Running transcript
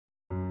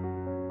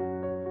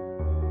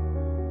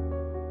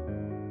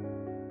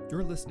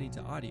You're listening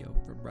to audio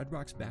from Red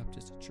Rocks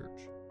Baptist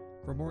Church.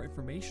 For more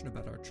information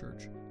about our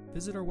church,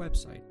 visit our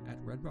website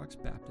at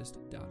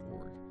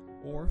redrocksbaptist.org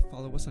or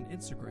follow us on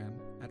Instagram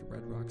at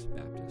Red Rocks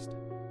Baptist.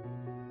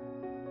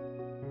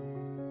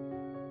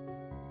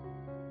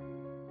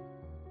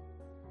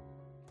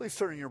 Please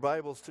turn in your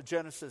Bibles to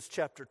Genesis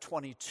chapter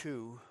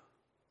 22.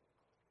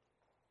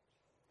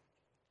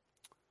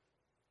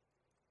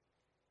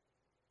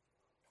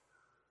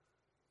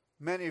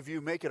 Many of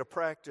you make it a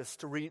practice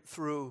to read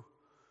through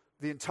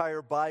the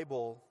entire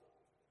Bible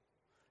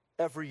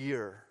every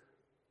year.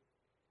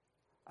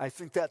 I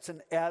think that's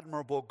an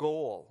admirable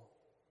goal.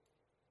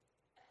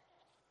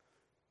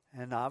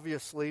 And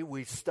obviously,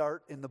 we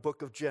start in the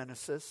book of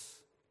Genesis.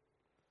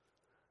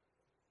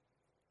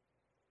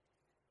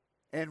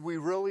 And we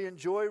really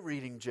enjoy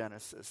reading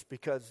Genesis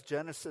because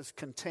Genesis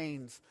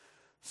contains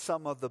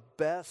some of the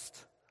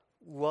best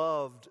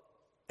loved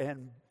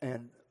and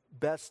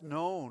best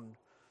known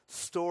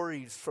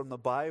stories from the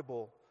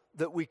Bible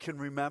that we can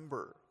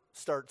remember.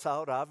 Starts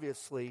out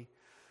obviously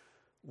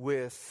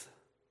with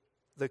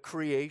the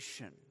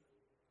creation,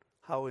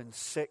 how in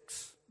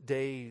 6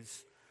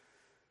 days,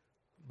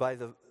 by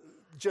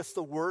just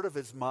the word of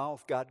his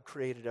mouth, God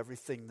created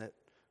everything that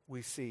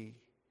we see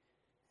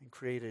and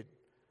created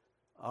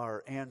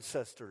our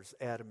ancestors,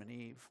 Adam and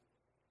Eve.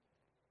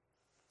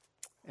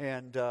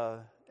 And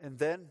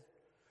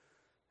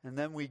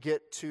then we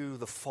get to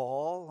the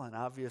fall, and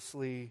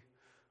obviously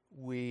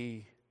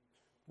we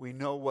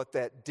know what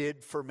that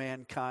did for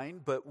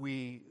mankind, but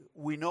we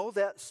know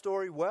that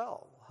story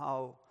well,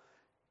 how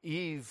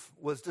Eve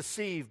was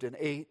deceived and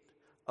ate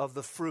of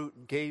the fruit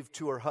and gave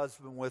to her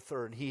husband with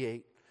her, and he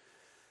ate.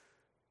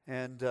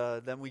 And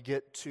then we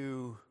get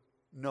to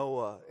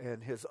Noah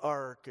and his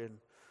ark, and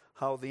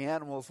how the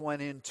animals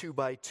went in 2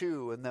 by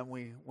 2, and then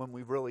when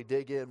we really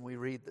dig in, we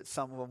read that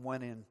some of them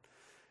went in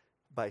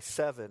by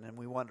 7, and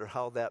we wonder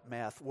how that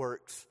math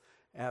works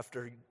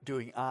after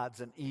doing odds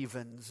and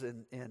evens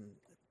in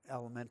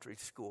elementary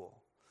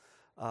school.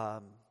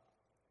 And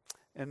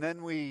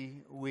then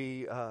we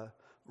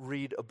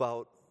read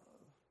about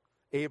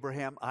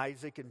Abraham,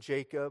 Isaac, and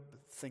Jacob,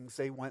 things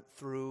they went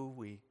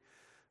through.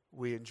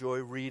 We enjoy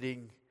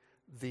reading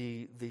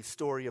the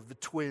story of the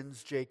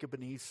twins, Jacob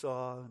and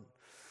Esau,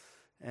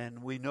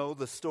 and we know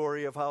the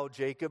story of how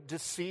Jacob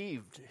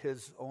deceived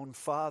his own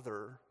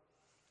father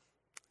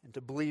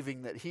into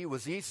believing that he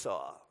was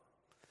Esau.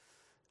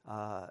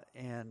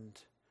 And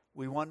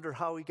we wonder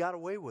how he got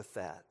away with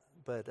that.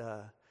 But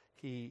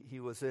he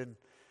was in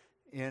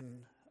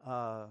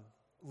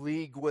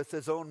league with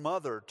his own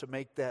mother to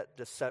make that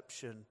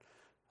deception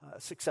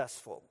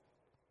successful.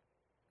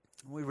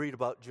 We read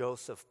about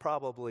Joseph,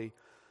 probably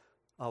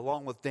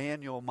along with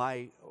Daniel,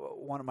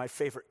 one of my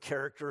favorite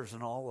characters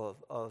in all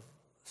of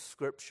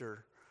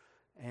Scripture,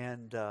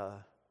 and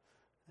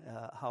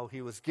how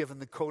he was given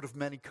the coat of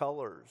many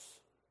colors,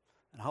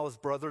 and how his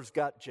brothers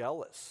got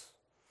jealous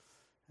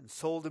and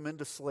sold him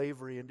into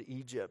slavery into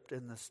Egypt.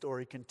 And the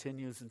story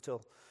continues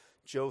until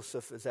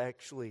Joseph is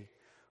actually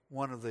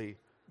one of the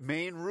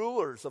main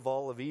rulers of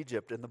all of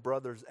Egypt, and the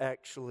brothers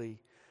actually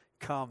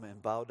come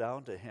and bow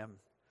down to him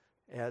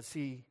as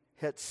he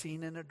had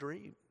seen in a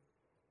dream.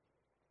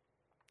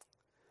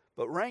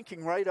 But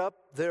ranking right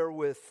up there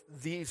with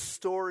these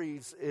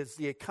stories is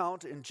the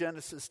account in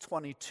Genesis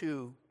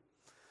 22,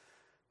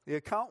 the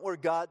account where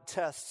God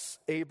tests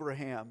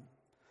Abraham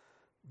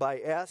by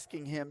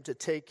asking him to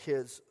take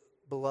his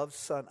beloved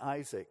son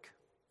Isaac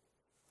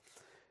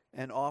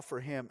and offer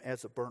him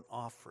as a burnt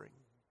offering.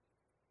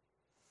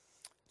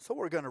 So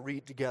we're going to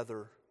read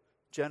together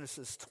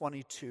Genesis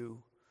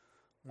 22,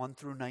 1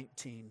 through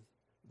 19,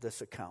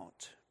 this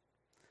account.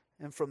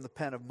 And from the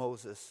pen of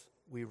Moses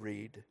we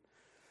read,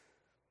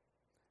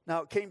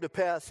 "Now it came to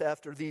pass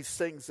after these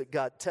things that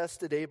God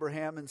tested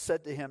Abraham and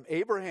said to him,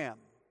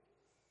 'Abraham.'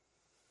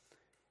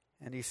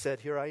 And he said,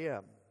 'Here I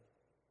am.'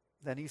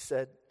 Then he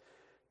said,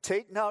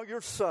 'Take now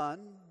your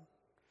son,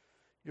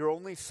 your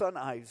only son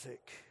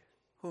Isaac,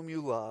 whom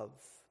you love,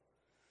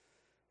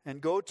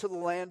 and go to the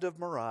land of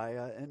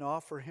Moriah and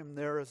offer him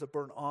there as a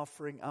burnt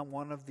offering on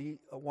one of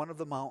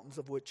the mountains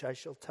of which I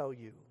shall tell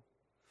you.'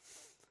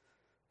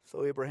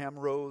 So Abraham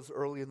rose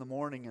early in the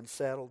morning and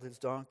saddled his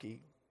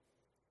donkey,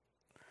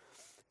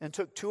 and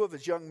took 2 of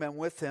his young men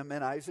with him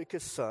and Isaac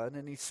his son,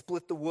 and he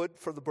split the wood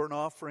for the burnt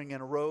offering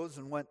and arose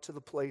and went to the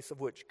place of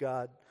which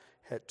God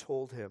had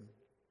told him.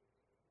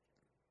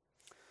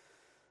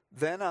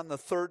 Then on the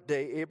 3rd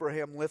day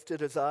Abraham lifted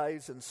his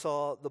eyes and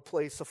saw the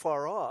place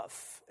afar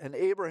off. And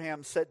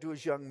Abraham said to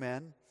his young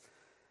men,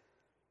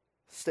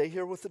 'Stay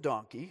here with the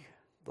donkey.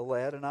 The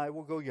lad and I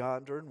will go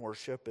yonder and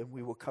worship, and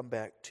we will come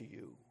back to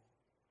you.'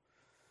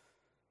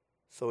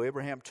 So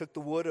Abraham took the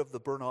wood of the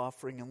burnt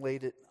offering and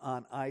laid it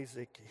on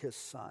Isaac his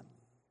son.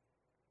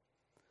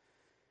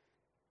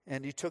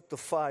 And he took the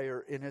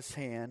fire in his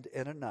hand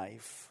and a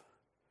knife,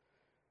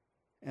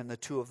 and the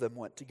 2 of them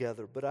went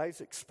together. But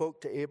Isaac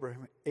spoke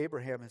to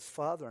Abraham his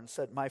father and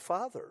said, 'My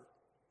father.'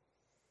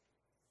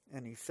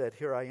 And he said,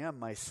 'Here I am,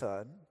 my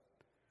son.'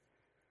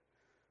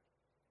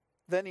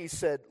 Then he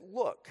said,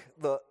 'Look,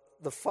 the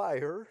the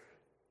fire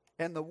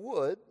and the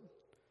wood,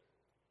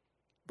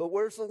 but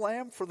where's the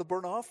lamb for the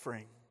burnt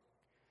offering?"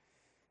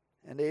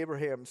 And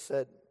Abraham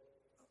said,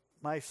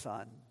 "My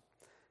son,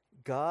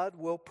 God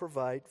will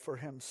provide for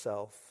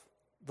himself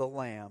the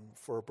lamb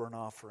for a burnt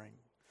offering."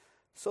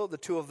 So the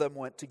two of them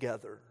went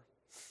together.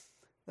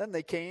 Then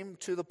they came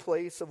to the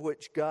place of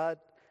which God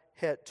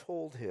had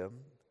told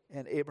him,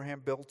 and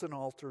Abraham built an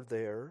altar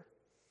there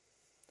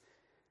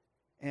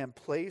and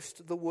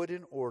placed the wood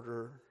in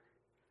order,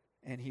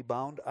 and he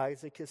bound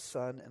Isaac his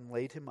son and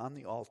laid him on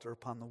the altar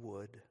upon the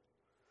wood.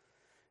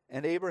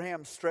 And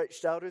Abraham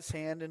stretched out his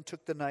hand and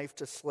took the knife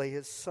to slay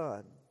his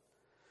son.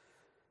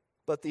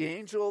 But the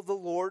angel of the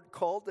Lord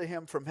called to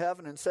him from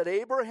heaven and said,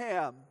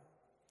 "Abraham,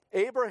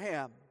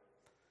 Abraham."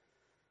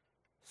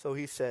 So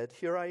he said,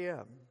 "Here I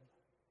am."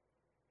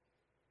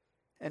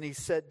 And he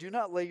said, "Do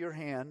not lay your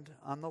hand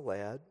on the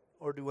lad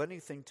or do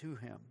anything to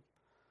him.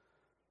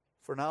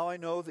 For now I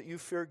know that you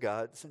fear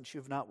God, since you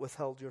have not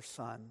withheld your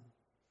son,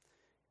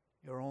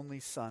 your only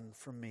son,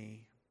 from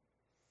me."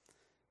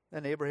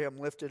 Then Abraham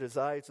lifted his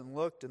eyes and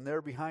looked, and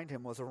there behind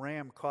him was a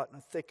ram caught in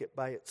a thicket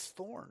by its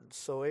thorns.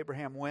 So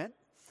Abraham went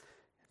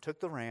and took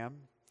the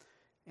ram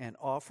and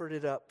offered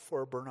it up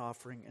for a burnt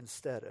offering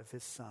instead of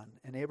his son.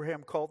 And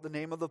Abraham called the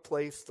name of the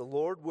place, "The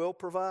Lord will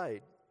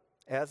provide."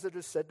 As it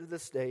is said to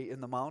this day,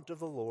 "In the mount of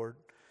the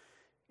Lord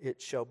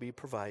it shall be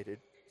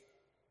provided."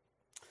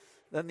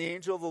 Then the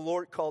angel of the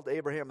Lord called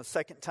Abraham a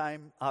second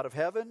time out of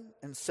heaven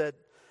and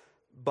said,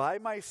 "By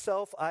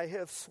myself I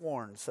have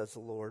sworn, says the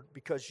Lord,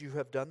 because you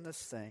have done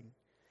this thing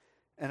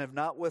and have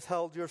not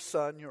withheld your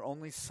son, your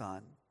only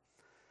son.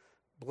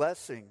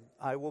 Blessing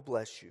I will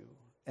bless you,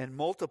 and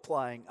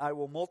multiplying I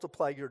will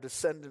multiply your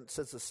descendants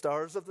as the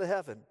stars of the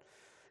heaven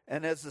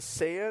and as the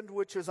sand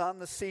which is on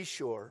the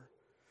seashore.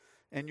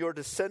 And your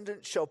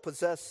descendants shall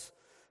possess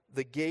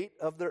the gate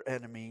of their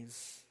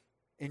enemies.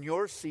 In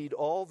your seed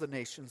all the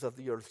nations of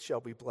the earth shall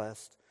be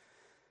blessed,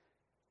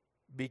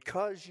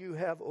 because you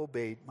have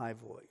obeyed my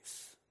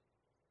voice."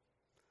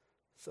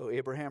 So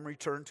Abraham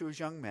returned to his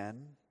young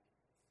men,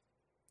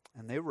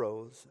 and they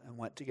rose and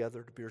went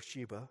together to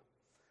Beersheba,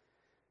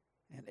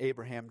 and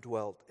Abraham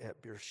dwelt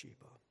at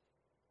Beersheba.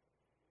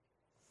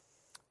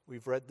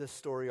 We've read this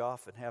story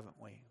often, haven't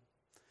we?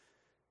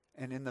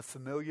 And in the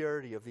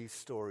familiarity of these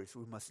stories,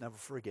 we must never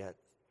forget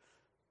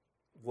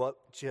what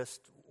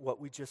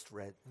we just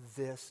read.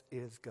 This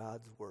is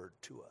God's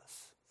word to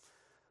us.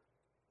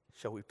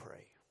 Shall we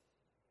pray?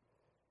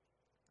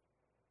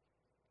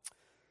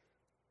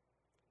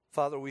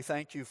 Father, we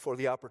thank you for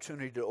the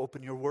opportunity to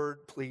open your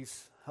word.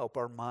 Please help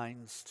our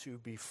minds to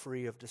be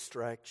free of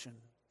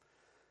distraction.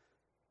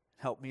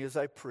 Help me as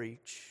I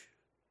preach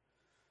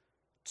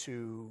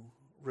to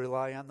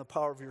rely on the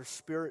power of your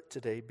Spirit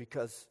today,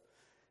 because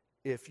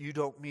if you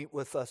don't meet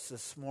with us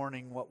this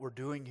morning, what we're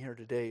doing here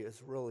today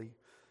is really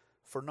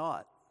for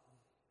naught.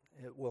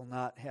 It will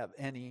not have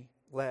any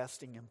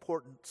lasting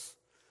importance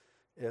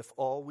if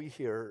all we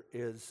hear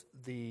is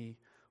the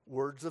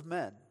words of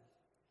men.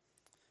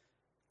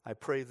 I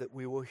pray that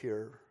we will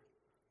hear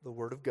the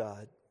word of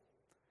God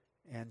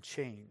and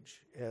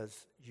change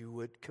as you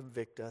would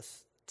convict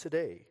us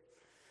today.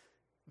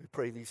 We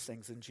pray these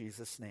things in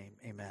Jesus' name.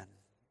 Amen.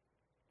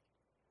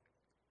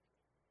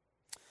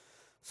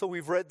 So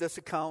we've read this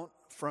account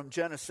from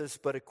Genesis,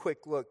 but a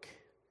quick look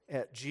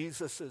at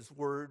Jesus'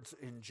 words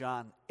in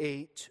John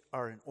 8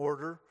 are in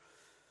order.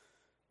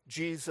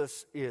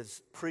 Jesus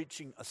is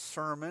preaching a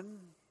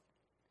sermon.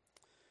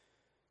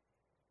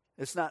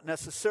 It's not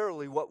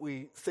necessarily what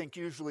we think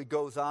usually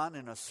goes on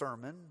in a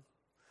sermon.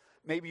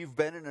 Maybe you've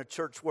been in a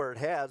church where it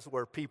has,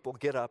 where people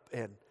get up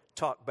and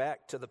talk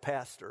back to the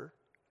pastor.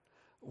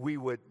 We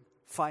would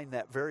find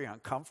that very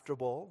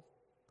uncomfortable.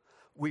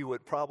 We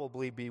would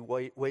probably be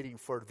waiting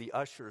for the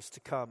ushers to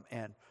come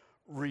and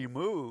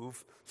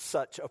remove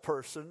such a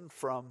person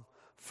from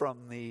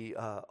the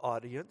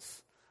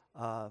audience.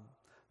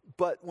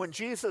 But when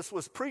Jesus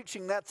was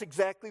preaching, that's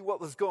exactly what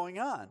was going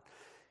on.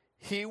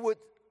 He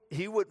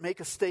would make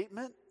a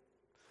statement,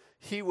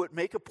 he would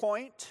make a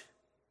point,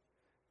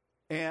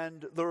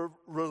 and the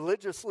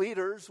religious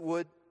leaders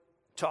would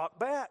talk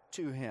back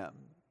to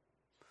him,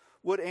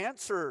 would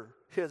answer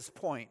his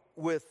point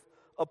with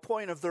a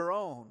point of their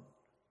own.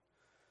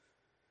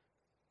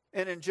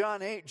 And in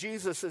John 8,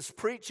 Jesus is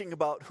preaching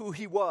about who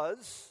he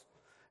was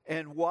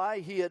and why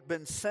he had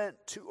been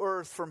sent to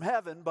earth from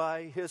heaven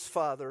by his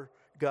Father,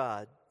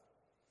 God.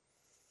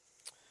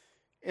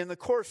 In the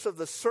course of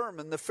the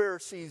sermon, the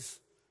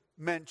Pharisees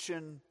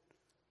mention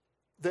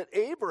that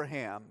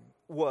Abraham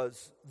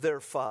was their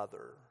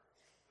father,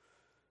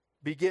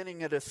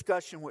 beginning a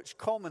discussion which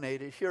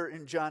culminated here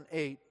in John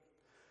 8,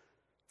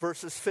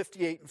 verses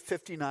 58 and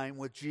 59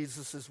 with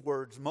Jesus'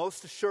 words,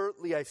 "Most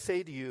assuredly I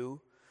say to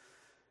you,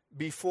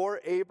 before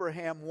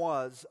Abraham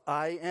was,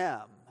 I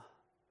am."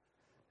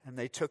 And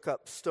they took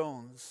up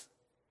stones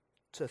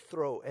to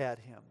throw at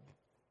him.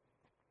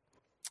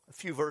 A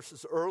few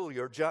verses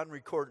earlier, John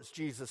records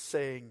Jesus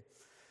saying,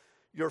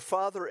 "Your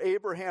father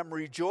Abraham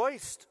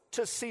rejoiced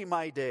to see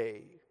my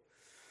day,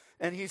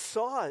 And he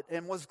saw it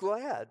and was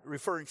glad,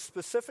 referring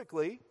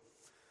specifically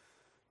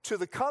to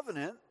the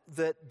covenant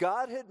that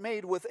God had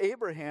made with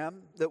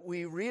Abraham that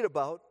we read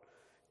about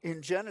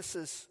in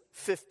Genesis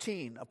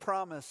 15, a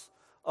promise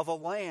of a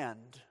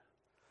land,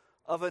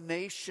 of a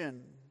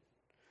nation,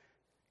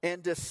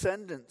 and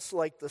descendants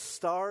like the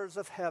stars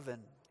of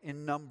heaven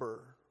in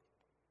number.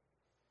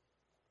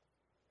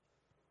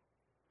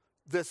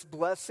 This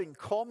blessing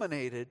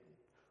culminated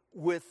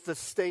with the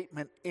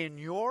statement, in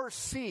your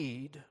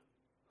seed,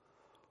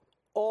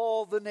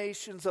 all the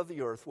nations of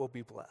the earth will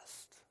be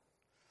blessed,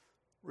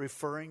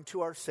 referring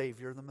to our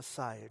Savior, the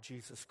Messiah,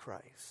 Jesus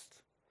Christ.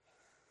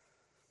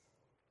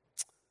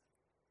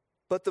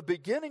 But the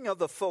beginning of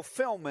the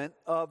fulfillment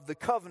of the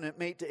covenant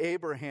made to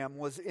Abraham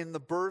was in the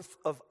birth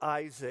of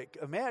Isaac.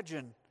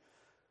 Imagine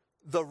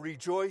the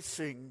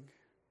rejoicing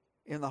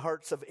in the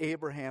hearts of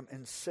Abraham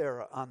and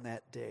Sarah on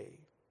that day.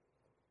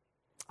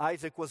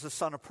 Isaac was the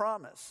son of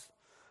promise,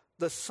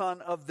 the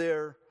son of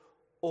their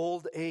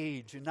old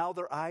age, and now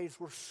their eyes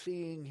were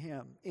seeing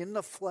him in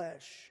the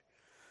flesh.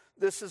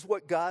 This is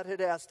what God had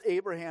asked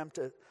Abraham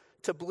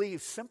to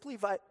believe simply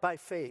by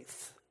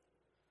faith.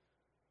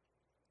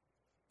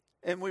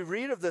 And we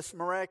read of this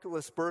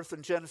miraculous birth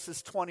in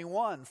Genesis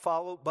 21,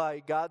 followed by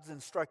God's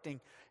instructing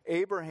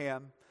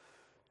Abraham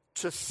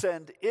to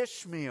send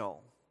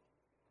Ishmael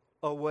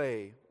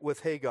away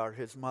with Hagar,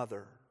 his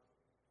mother.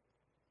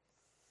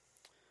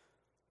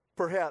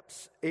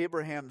 Perhaps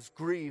Abraham's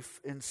grief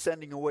in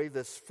sending away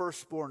this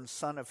firstborn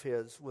son of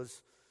his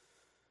was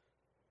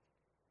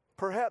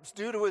perhaps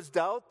due to his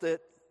doubt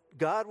that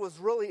God was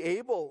really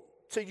able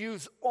to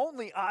use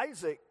only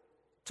Isaac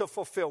to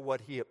fulfill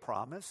what he had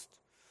promised.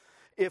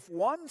 If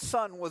one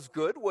son was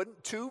good,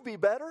 wouldn't two be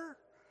better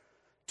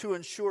to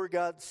ensure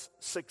God's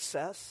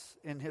success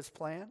in his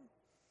plan?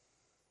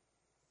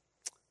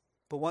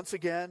 But once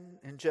again,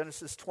 in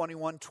Genesis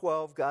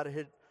 21:12, God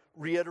had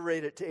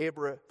reiterated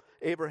to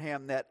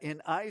Abraham that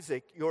in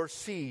Isaac your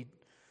seed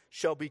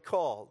shall be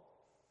called.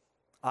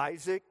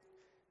 Isaac,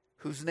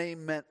 whose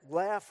name meant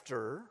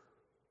laughter,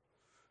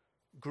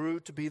 grew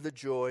to be the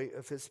joy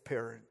of his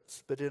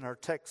parents. But in our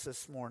text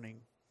this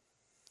morning,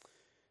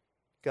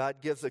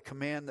 God gives a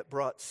command that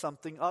brought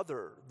something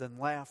other than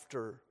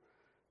laughter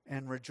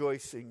and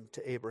rejoicing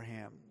to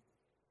Abraham.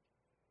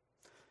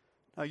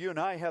 Now, you and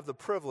I have the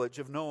privilege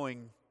of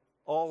knowing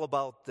all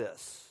about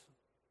this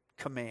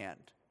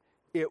command.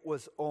 It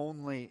was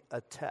only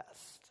a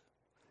test.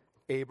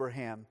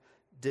 Abraham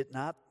did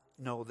not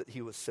know that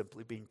he was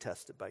simply being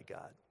tested by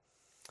God.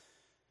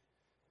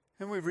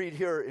 And we read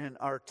here in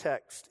our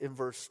text in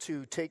verse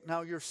 2, take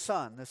now your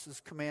son, this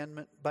is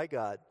commandment by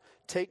God,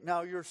 take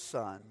now your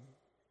son,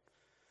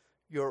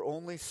 your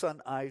only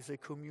son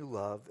Isaac, whom you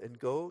love, and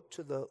go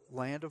to the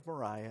land of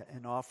Moriah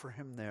and offer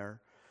him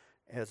there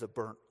as a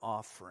burnt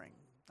offering.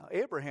 Now,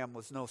 Abraham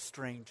was no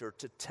stranger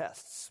to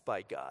tests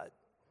by God.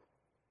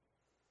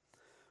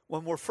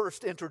 When we're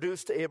first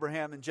introduced to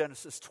Abraham in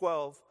Genesis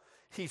 12,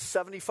 he's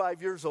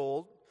 75 years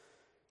old.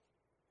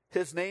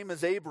 His name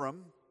is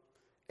Abram,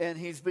 and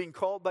he's being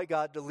called by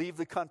God to leave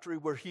the country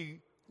where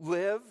he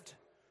lived,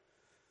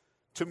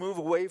 to move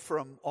away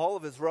from all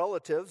of his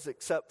relatives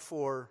except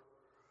for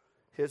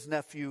his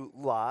nephew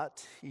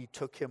Lot. He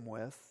took him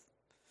with,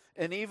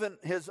 and even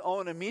his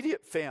own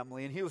immediate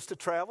family, and he was to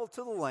travel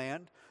to the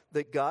land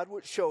that God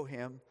would show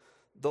him,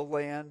 the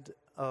land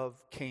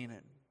of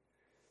Canaan.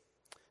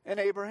 And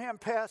Abraham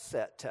passed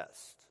that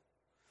test.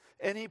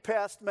 And he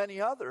passed many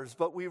others,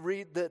 but we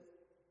read that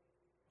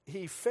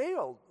he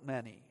failed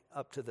many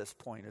up to this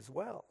point as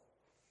well.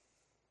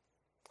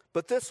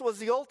 But this was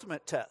the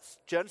ultimate test.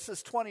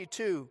 Genesis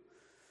 22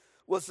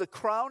 was the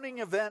crowning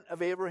event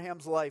of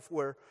Abraham's life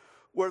where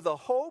the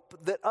hope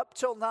that up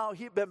till now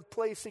he'd been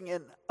placing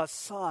in a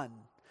son,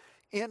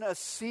 in a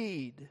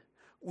seed,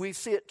 we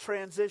see it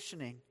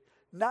transitioning.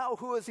 Now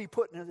who is he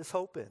putting his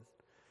hope in?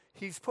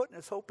 He's putting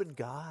his hope in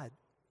God.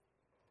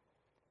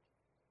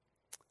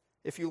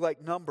 If you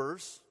like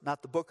Numbers,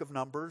 not the book of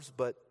Numbers,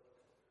 but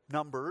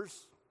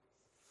Numbers,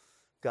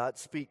 God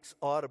speaks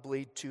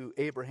audibly to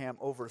Abraham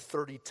over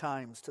 30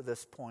 times to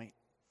this point.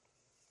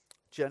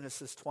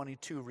 Genesis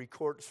 22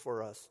 records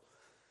for us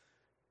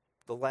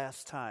the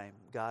last time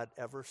God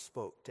ever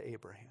spoke to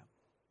Abraham.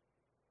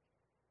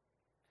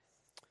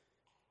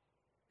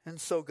 And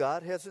so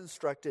God has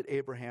instructed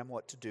Abraham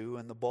what to do,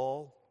 and the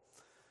ball,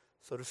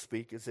 so to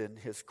speak, is in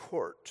his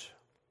court.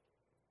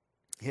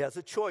 He has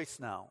a choice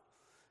now.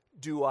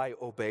 Do I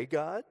obey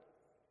God?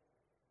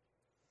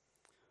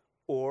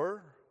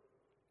 Or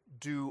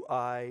do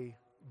I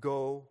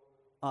go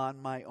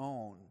on my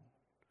own?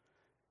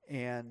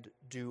 And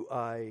do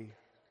I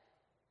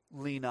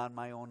lean on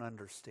my own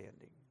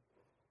understanding?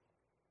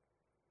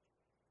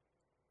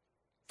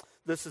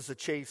 This is a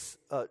choice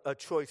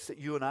that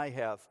you and I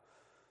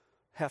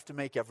have to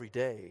make every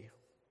day.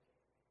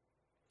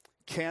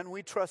 Can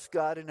we trust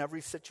God in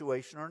every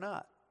situation or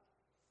not?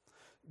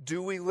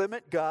 Do we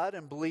limit God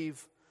and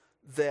believe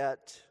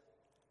that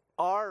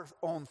our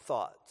own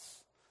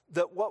thoughts,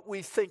 that what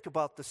we think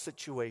about the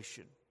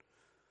situation,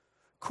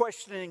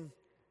 questioning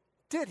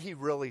Did he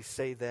really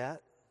say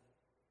that?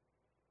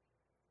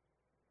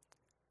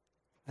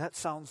 That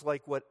sounds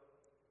like what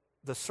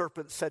the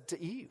serpent said to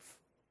Eve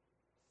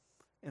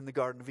in the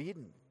Garden of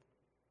Eden.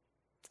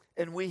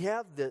 And we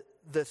have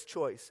this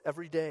choice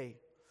every day.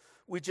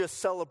 We just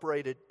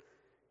celebrated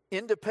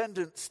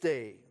Independence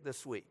Day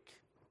this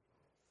week.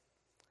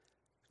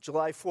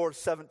 July 4th,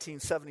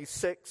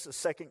 1776, the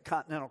Second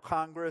Continental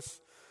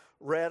Congress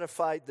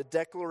ratified the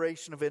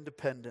Declaration of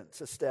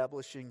Independence,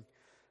 establishing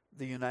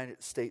the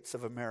United States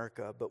of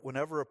America. But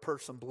whenever a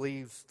person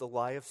believes the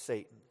lie of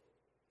Satan,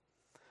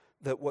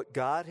 that what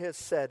God has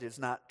said is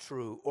not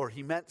true, or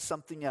he meant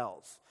something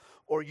else,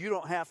 or you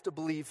don't have to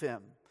believe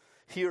him,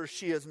 he or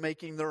she is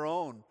making their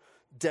own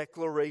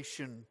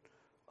declaration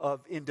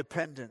of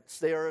independence.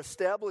 They are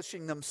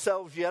establishing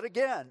themselves yet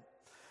again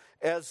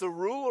as the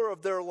ruler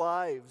of their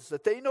lives,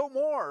 that they know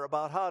more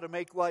about how to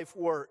make life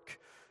work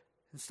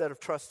instead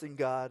of trusting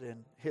God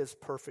and his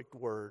perfect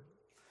word.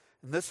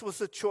 And this was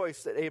the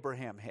choice that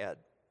Abraham had.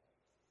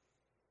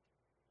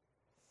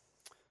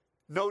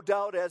 No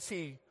doubt as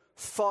he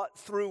thought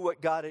through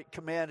what God had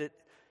commanded,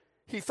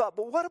 he thought,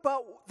 but what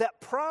about that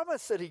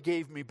promise that he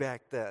gave me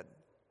back then?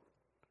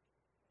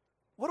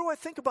 What do I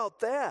think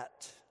about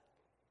that?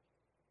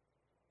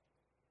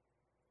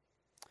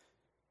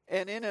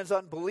 And in his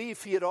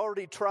unbelief, he had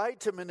already tried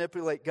to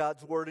manipulate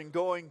God's word in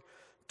going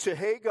to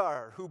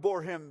Hagar, who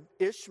bore him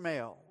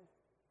Ishmael.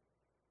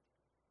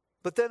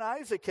 But then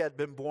Isaac had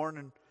been born,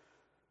 and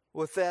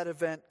with that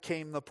event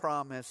came the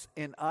promise,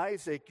 in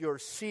Isaac your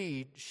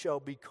seed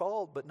shall be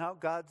called. But now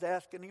God's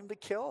asking him to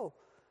kill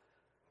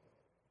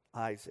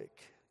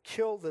Isaac,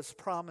 kill this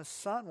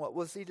promised son. What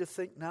was he to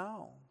think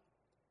now?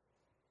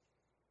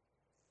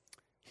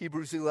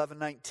 Hebrews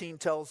 11:19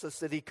 tells us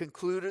that he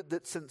concluded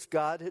that since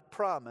God had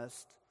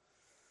promised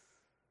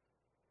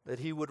that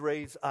he would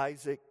raise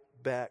Isaac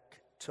back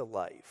to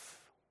life.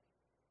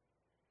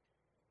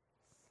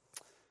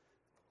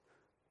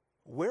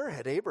 Where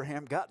had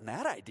Abraham gotten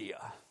that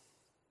idea?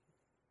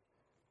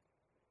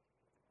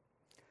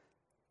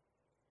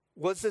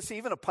 Was this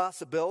even a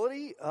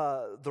possibility?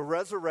 The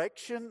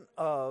resurrection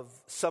of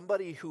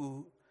somebody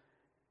who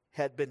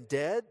had been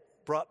dead,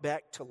 brought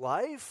back to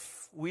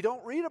life? We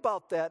don't read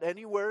about that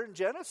anywhere in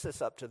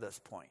Genesis up to this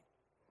point.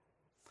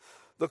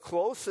 The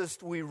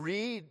closest we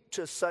read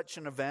to such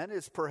an event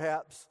is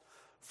perhaps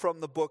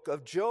from the book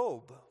of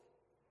Job,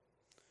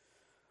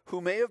 who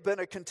may have been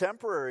a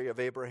contemporary of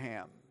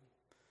Abraham,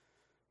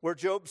 where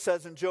Job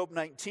says in Job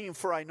 19,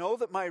 "For I know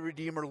that my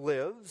Redeemer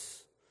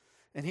lives,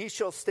 and he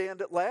shall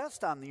stand at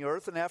last on the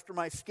earth, and after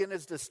my skin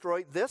is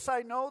destroyed, this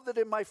I know, that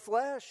in my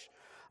flesh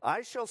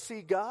I shall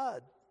see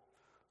God,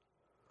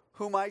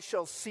 whom I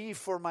shall see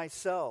for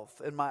myself,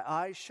 and my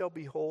eyes shall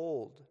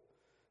behold,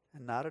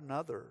 and not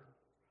another.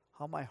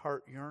 How my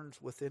heart yearns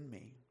within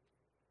me."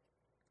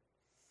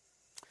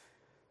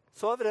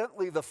 So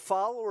evidently the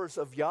followers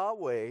of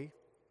Yahweh,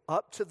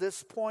 up to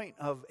this point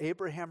of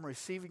Abraham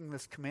receiving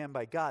this command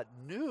by God,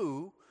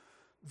 knew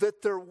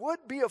that there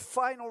would be a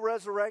final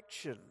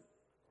resurrection.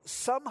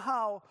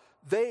 Somehow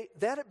that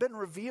had been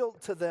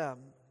revealed to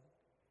them.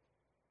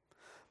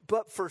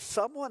 But for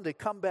someone to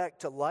come back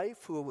to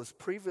life who was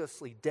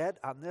previously dead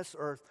on this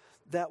earth,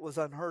 that was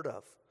unheard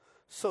of.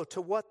 So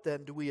to what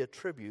then do we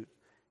attribute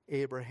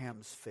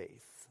Abraham's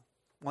faith?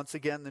 Once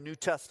again, the New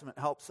Testament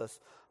helps us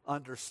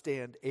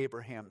understand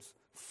Abraham's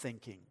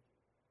thinking.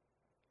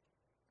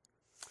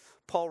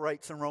 Paul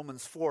writes in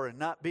Romans 4, "And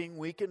not being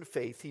weak in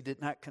faith, he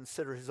did not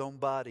consider his own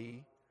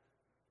body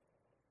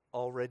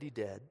already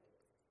dead,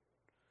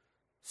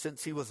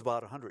 since he was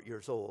about 100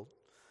 years old,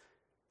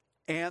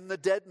 and the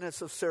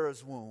deadness of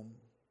Sarah's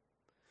womb.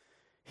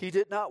 He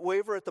did not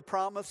waver at the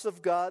promise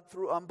of God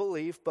through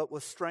unbelief, but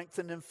was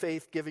strengthened in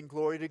faith, giving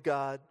glory to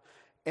God,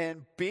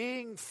 and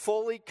being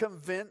fully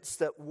convinced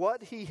that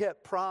what he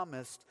had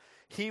promised,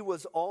 he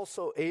was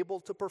also able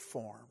to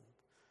perform,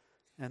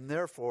 and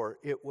therefore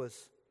it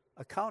was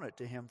accounted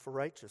to him for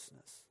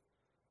righteousness."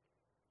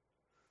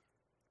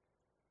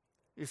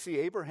 You see,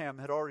 Abraham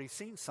had already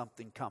seen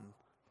something come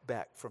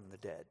back from the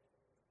dead.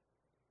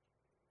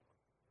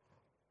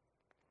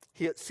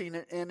 He had seen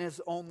it in his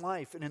own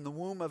life and in the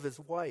womb of his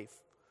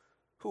wife,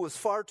 who was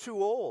far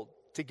too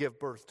old to give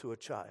birth to a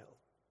child.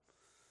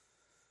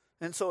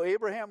 And so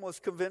Abraham was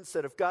convinced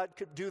that if God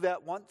could do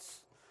that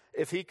once,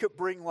 if he could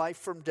bring life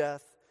from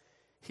death,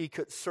 he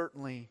could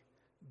certainly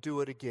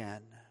do it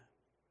again.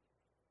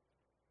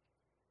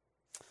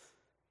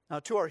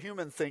 Now, to our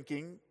human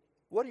thinking,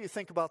 what do you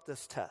think about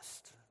this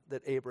test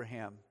that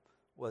Abraham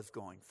was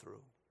going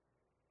through?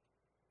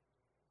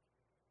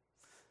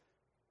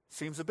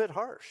 Seems a bit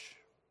harsh.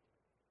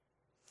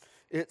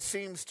 It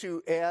seems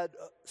to add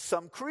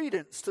some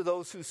credence to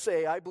those who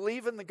say, "I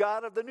believe in the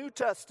God of the New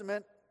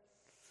Testament.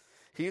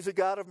 He's a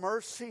God of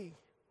mercy.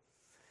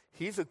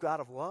 He's a God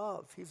of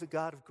love. He's a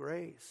God of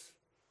grace.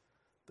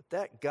 But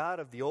that God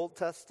of the Old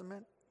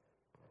Testament,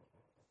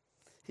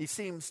 he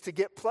seems to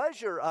get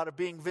pleasure out of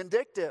being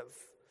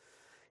vindictive.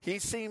 He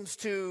seems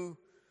to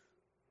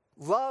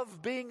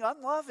love being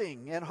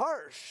unloving and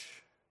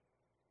harsh.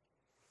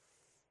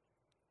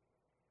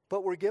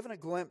 But we're given a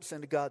glimpse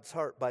into God's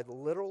heart by the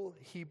literal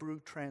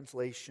Hebrew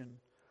translation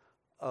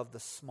of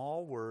the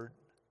small word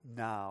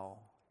now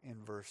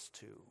in verse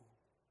 2.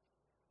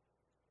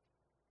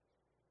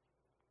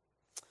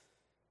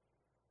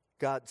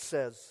 God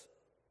says,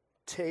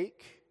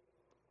 take,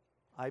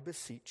 I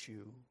beseech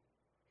you,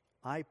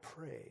 I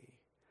pray,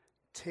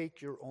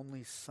 take your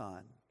only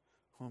son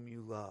whom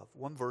you love.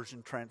 One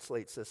version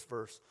translates this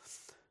verse,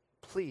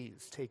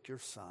 please take your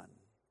son,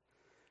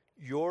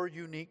 your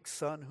unique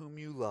son whom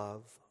you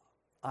love,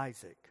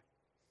 Isaac.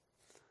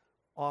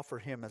 Offer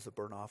him as a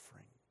burnt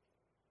offering.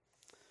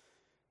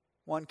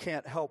 One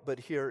can't help but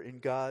hear in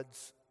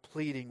God's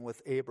pleading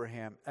with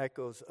Abraham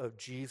echoes of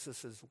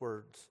Jesus'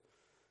 words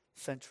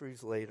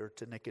centuries later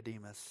to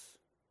Nicodemus.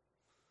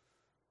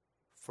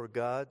 For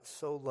God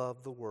so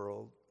loved the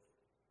world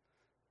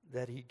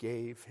that he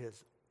gave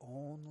his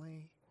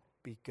only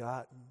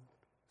begotten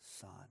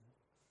Son,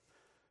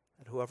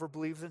 that whoever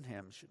believes in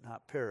him should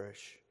not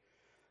perish,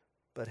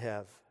 but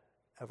have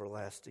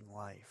everlasting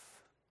life.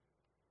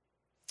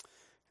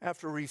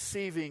 After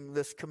receiving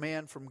this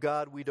command from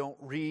God, we don't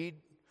read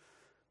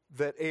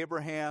that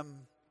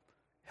Abraham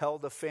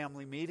held a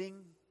family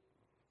meeting,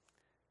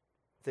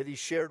 that he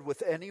shared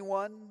with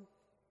anyone,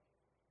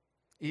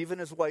 even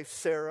his wife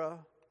Sarah,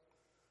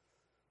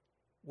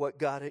 what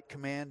God had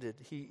commanded.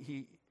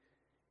 He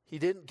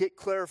didn't get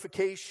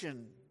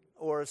clarification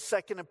or a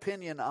second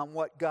opinion on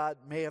what God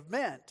may have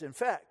meant. In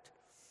fact,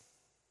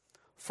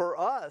 for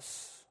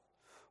us,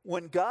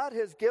 when God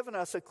has given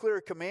us a clear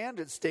command,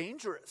 it's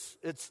dangerous.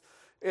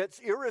 It's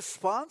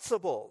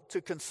irresponsible to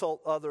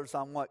consult others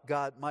on what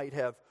God might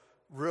have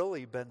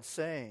really been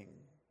saying.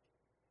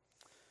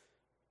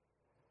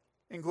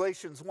 In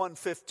Galatians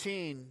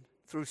 1:15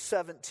 through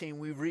 17,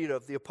 we read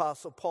of the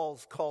Apostle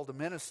Paul's call to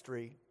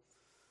ministry.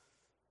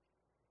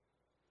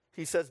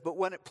 He says, but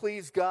when it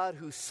pleased God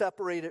who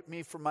separated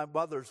me from my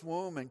mother's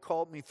womb and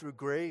called me through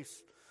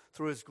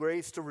his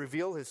grace to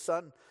reveal his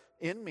Son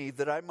in me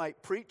that I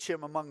might preach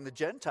him among the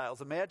Gentiles.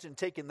 Imagine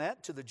taking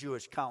that to the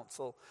Jewish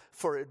council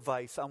for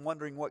advice on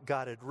wondering what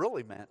God had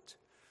really meant.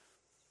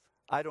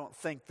 I don't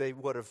think they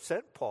would have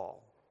sent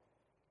Paul.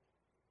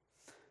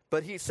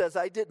 But he says,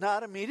 I did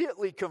not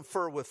immediately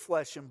confer with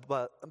flesh and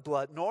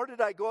blood, nor did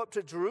I go up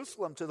to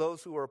Jerusalem to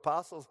those who were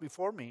apostles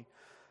before me,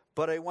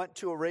 but I went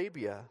to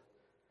Arabia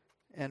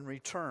and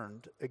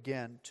returned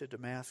again to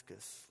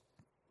Damascus.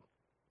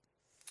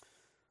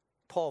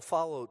 Paul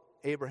followed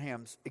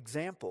Abraham's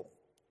example,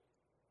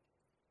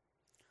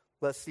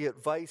 lest the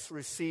advice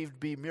received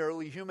be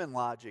merely human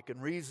logic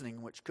and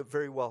reasoning, which could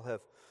very well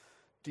have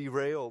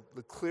derailed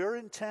the clear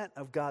intent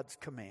of God's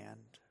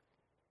command.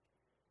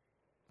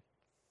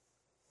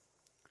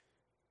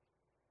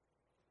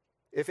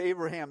 If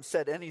Abraham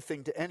said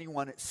anything to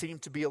anyone, it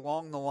seemed to be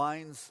along the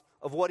lines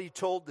of what he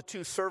told the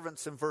two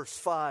servants in verse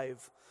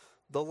 5.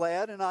 The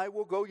lad and I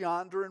will go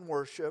yonder and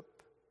worship,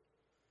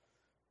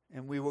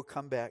 and we will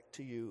come back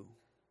to you.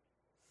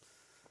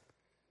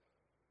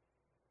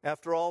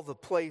 After all, the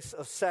place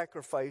of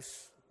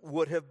sacrifice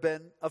would have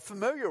been a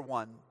familiar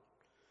one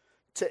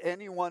to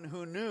anyone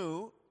who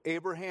knew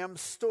Abraham's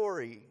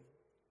story.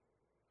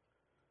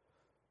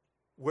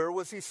 Where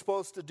was he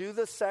supposed to do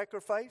this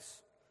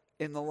sacrifice?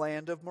 In the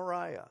land of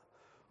Moriah.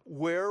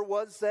 Where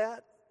was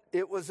that?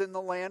 It was in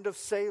the land of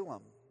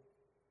Salem,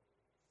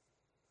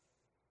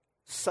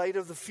 site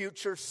of the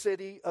future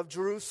city of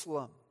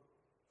Jerusalem.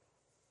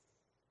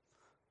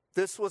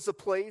 This was a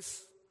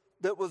place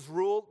that was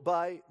ruled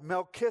by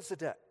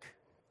Melchizedek,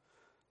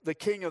 the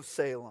king of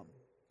Salem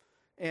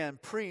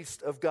and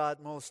priest of God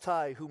Most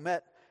High, who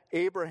met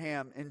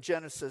Abraham in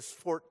Genesis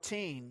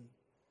 14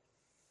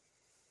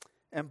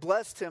 and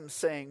blessed him,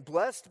 saying,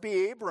 Blessed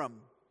be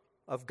Abram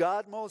of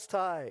God Most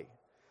High,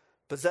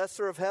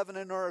 possessor of heaven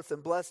and earth,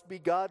 and blessed be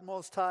God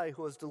Most High,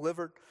 who has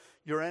delivered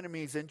your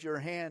enemies into your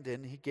hand,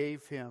 and he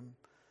gave him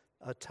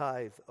a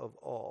tithe of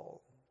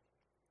all.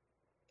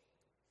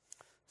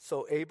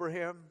 So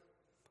Abraham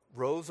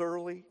rose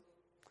early,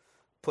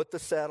 put the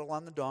saddle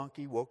on the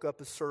donkey, woke up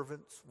his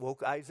servants,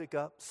 woke Isaac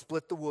up,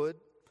 split the wood,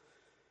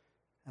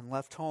 and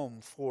left home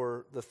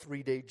for the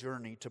 3-day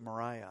journey to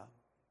Moriah.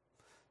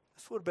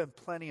 This would have been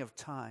plenty of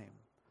time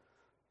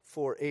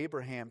for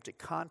Abraham to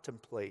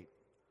contemplate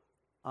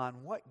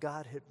on what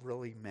God had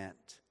really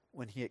meant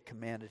when he had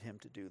commanded him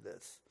to do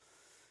this.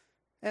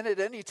 And at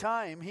any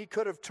time, he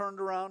could have turned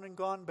around and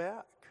gone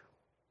back.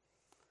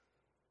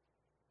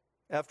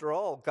 After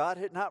all, God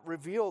had not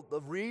revealed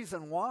the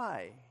reason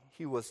why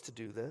he was to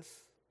do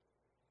this.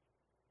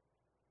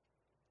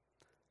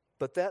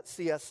 But that's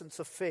the essence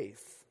of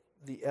faith,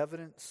 the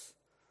evidence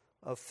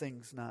of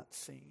things not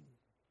seen.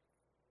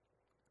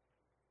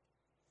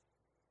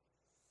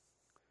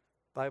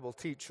 Bible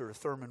teacher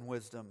Thurman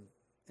Wisdom,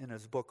 in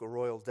his book A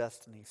Royal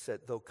Destiny,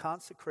 said, though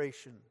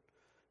consecration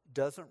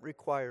doesn't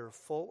require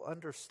full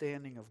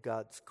understanding of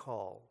God's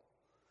call,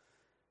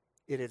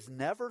 it is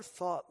never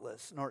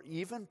thoughtless nor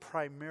even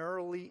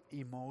primarily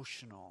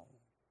emotional.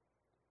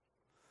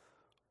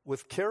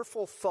 With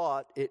careful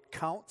thought, it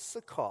counts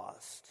the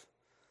cost,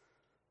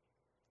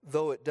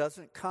 though it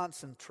doesn't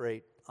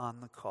concentrate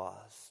on the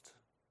cost.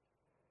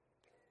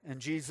 And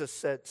Jesus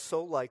said,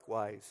 so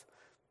likewise,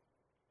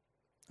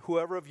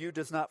 whoever of you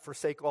does not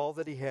forsake all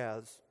that he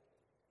has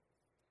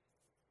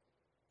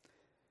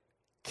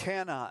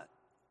cannot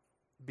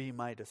be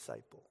my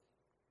disciple.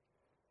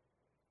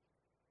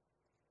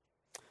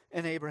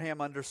 And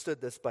Abraham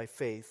understood this by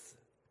faith.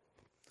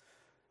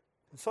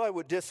 And so I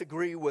would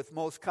disagree with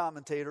most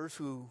commentators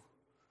who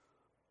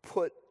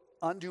put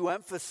undue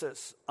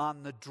emphasis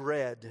on the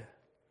dread,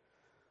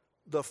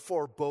 the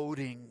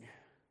foreboding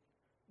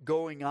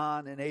going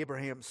on in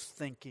Abraham's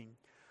thinking,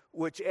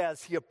 which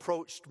as he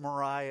approached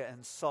Moriah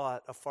and saw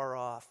it afar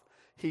off,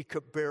 he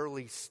could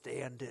barely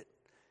stand it.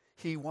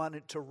 He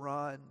wanted to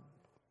run.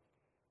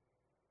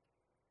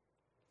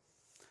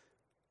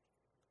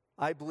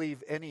 I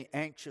believe any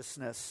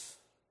anxiousness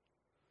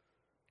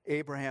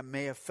Abraham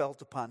may have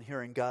felt upon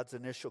hearing God's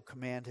initial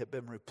command had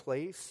been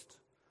replaced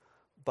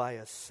by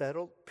a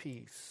settled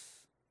peace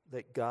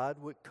that God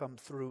would come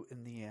through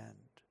in the end.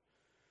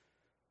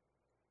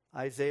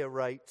 Isaiah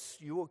writes,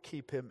 you will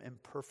keep him in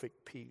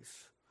perfect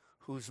peace,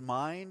 whose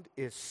mind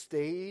is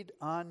stayed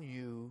on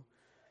you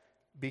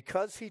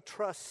because he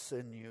trusts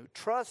in you.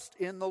 Trust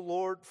in the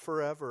Lord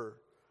forever,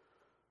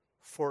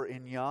 for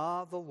in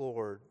Yah the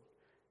Lord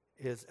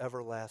is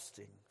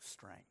everlasting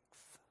strength.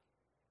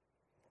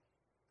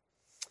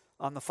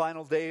 On the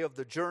final day of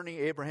the journey,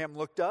 Abraham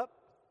looked up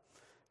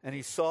and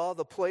he saw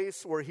the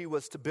place where he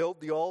was to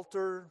build the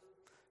altar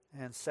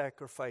and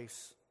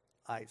sacrifice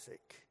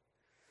Isaac.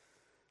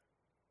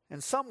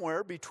 And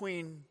somewhere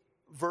between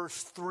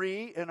verse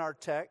 3 in our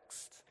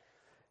text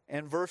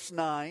and verse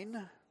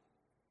 9,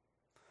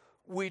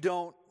 we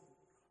don't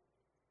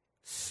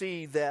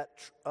see that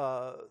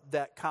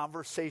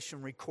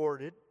conversation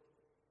recorded.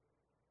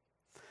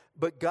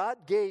 But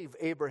God gave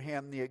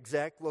Abraham the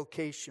exact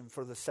location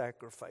for the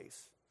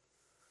sacrifice.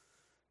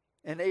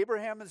 And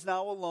Abraham is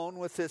now alone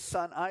with his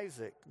son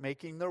Isaac,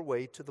 making their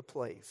way to the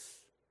place.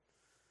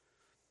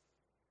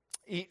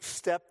 Each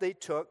step they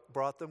took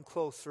brought them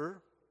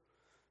closer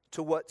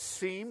to what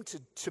seemed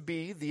to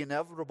be the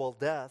inevitable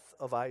death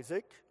of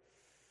Isaac,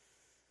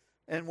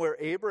 and where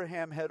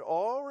Abraham had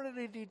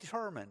already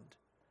determined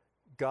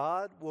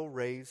God will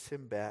raise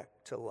him back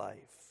to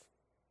life.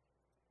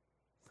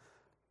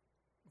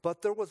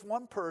 But there was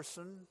one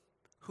person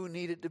who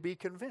needed to be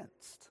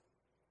convinced.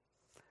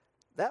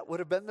 That would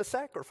have been the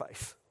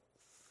sacrifice.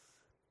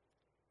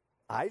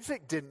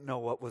 Isaac didn't know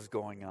what was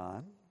going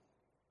on.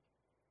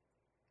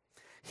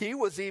 He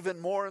was even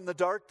more in the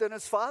dark than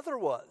his father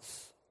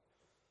was.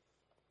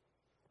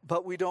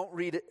 But we don't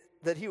read it,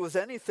 that he was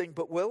anything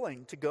but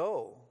willing to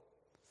go.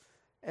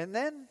 And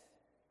then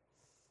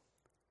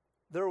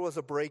there was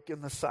a break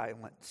in the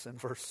silence in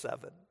verse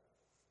 7.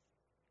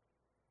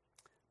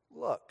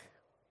 Look,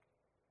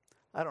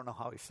 I don't know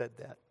how he said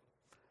that.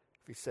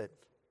 If he said,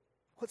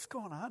 what's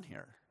going on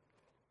here?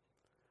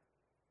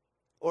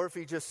 Or if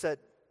he just said,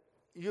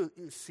 you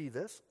see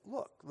this?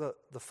 Look,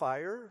 the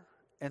fire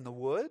and the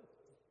wood.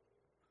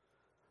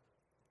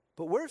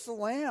 But where's the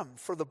lamb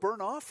for the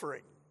burnt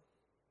offering?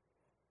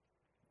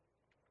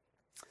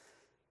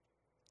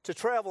 To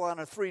travel on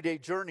a 3-day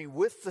journey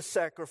with the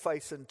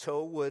sacrifice in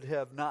tow would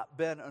have not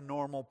been a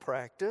normal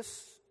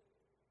practice.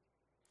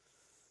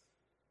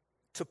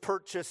 To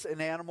purchase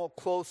an animal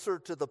closer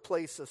to the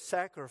place of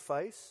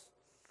sacrifice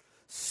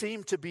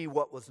seemed to be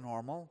what was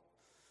normal,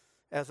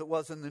 as it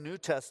was in the New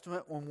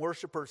Testament when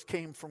worshipers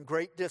came from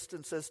great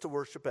distances to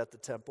worship at the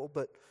temple.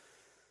 But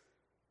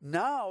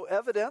now,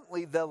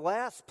 evidently, the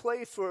last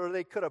place where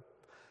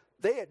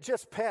they had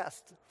just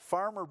passed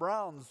Farmer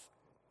Brown's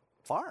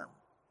farm.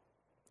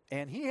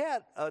 And he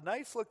had a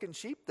nice looking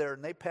sheep there,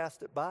 and they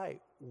passed it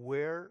by.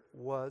 Where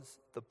was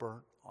the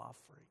burnt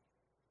offering?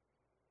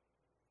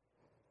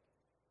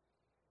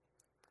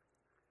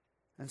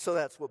 And so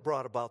that's what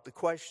brought about the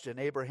question.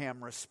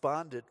 Abraham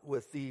responded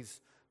with these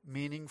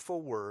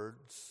meaningful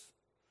words,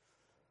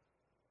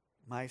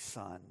 my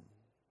son,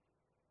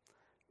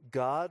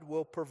 God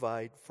will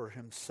provide for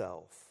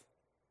himself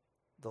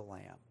the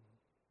lamb.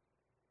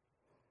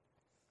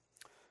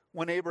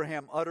 When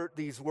Abraham uttered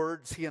these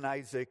words, he and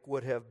Isaac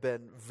would have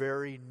been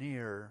very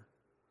near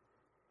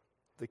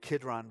the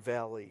Kidron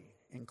Valley,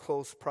 in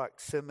close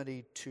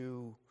proximity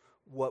to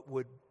what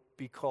would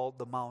be called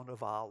the Mount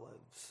of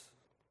Olives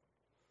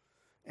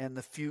and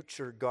the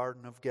future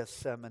Garden of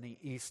Gethsemane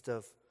east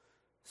of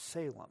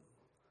Salem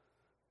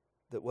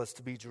that was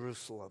to be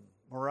Jerusalem.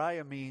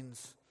 Moriah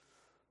means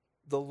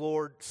the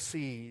Lord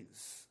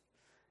sees.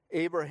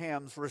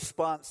 Abraham's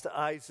response to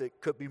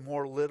Isaac could be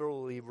more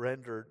literally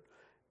rendered,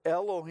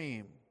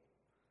 Elohim,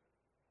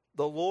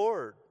 the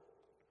Lord,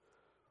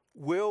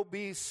 will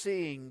be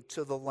seeing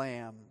to the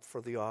lamb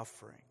for the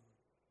offering.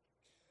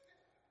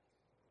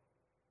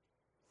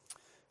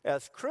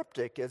 As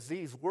cryptic as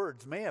these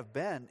words may have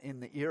been in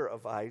the ear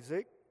of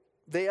Isaac,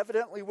 they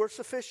evidently were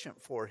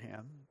sufficient for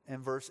him.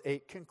 And verse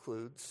 8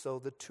 concludes, so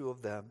the two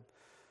of them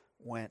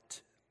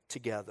went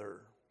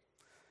together.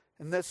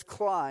 And this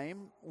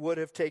climb would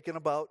have taken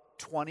about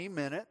 20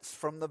 minutes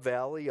from the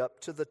valley up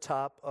to the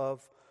top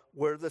of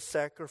where the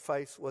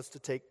sacrifice was to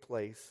take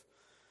place,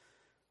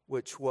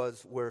 which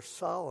was where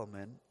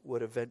Solomon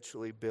would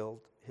eventually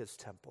build his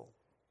temple.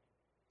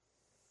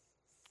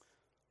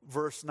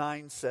 Verse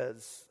 9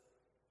 says,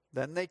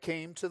 "Then they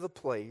came to the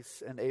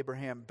place, and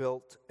Abraham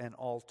built an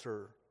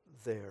altar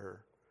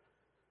there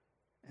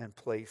and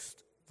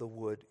placed the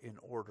wood in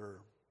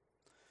order."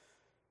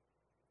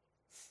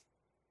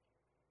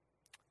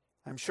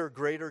 I'm sure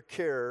greater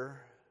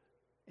care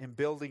in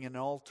building an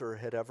altar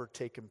had ever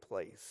taken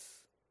place.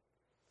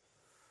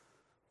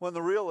 When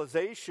the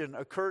realization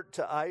occurred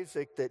to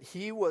Isaac that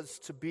he was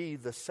to be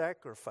the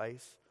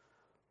sacrifice,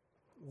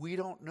 we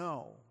don't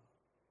know.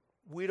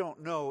 We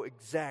don't know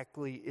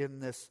exactly in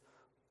the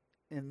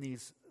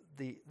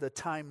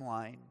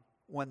timeline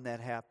when that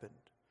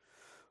happened.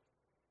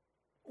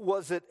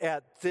 Was it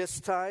at this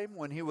time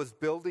when he was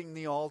building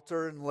the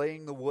altar and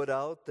laying the wood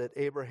out that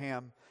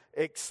Abraham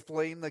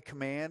explained the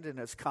command and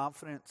his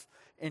confidence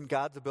in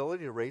God's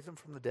ability to raise him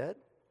from the dead?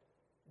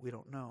 We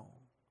don't know.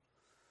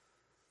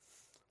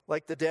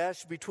 Like the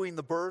dash between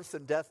the birth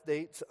and death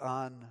dates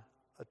on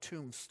a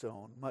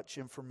tombstone, much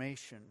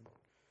information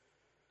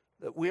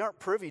that we aren't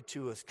privy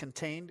to is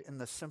contained in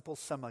the simple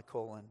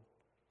semicolon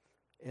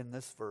in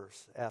this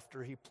verse.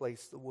 After he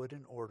placed the wood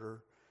in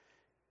order,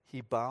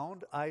 he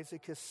bound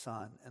Isaac his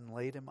son and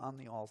laid him on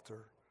the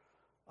altar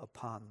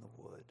upon the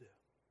wood.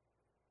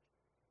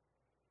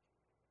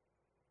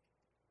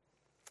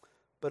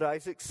 But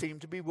Isaac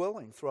seemed to be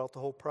willing throughout the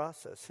whole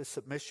process. His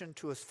submission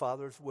to his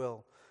father's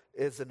will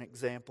is an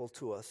example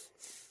to us.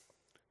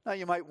 Now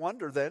you might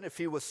wonder then, if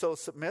he was so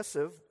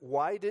submissive,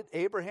 why did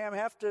Abraham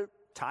have to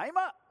tie him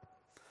up?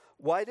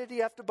 Why did he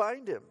have to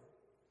bind him?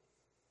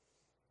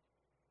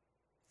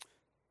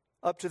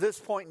 Up to this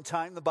point in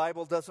time, the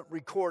Bible doesn't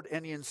record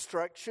any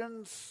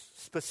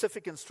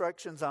specific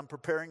instructions on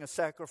preparing a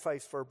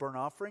sacrifice for a burnt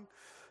offering.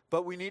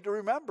 But we need to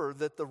remember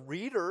that the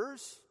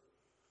readers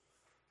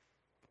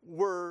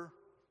were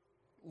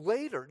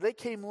later. They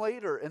came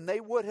later, and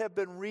they would have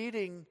been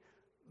reading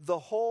the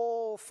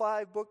whole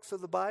 5 books of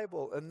the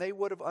Bible, and they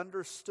would have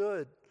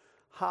understood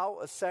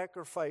how a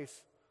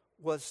sacrifice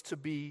was to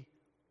be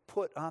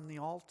put on the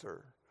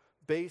altar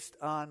based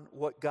on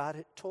what God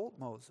had told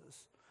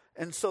Moses.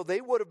 And so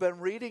they would have been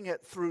reading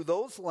it through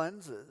those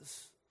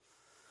lenses.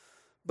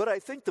 But I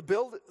think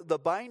the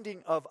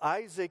binding of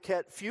Isaac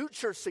had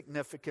future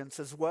significance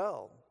as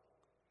well.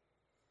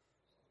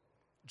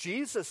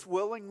 Jesus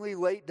willingly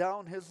laid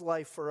down his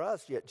life for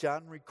us, yet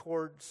John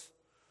records,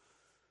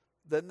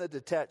 then the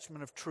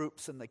detachment of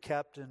troops and the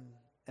captain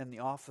and the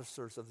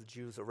officers of the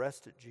Jews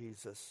arrested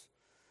Jesus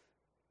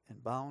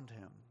and bound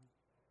him.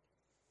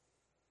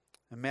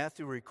 And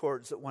Matthew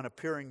records that when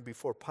appearing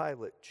before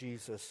Pilate,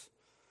 Jesus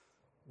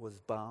was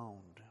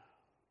bound.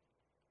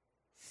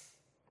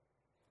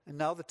 And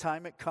now the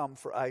time had come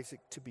for Isaac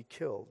to be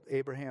killed.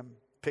 Abraham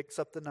picks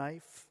up the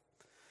knife,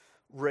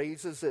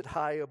 raises it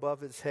high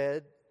above his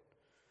head,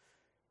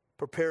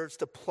 prepares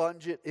to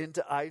plunge it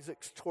into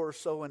Isaac's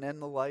torso and end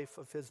the life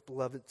of his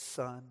beloved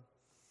son.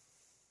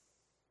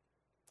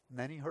 And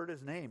then he heard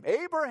his name,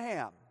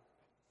 Abraham.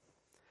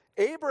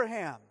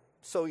 Abraham.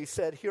 So he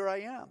said, "Here I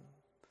am."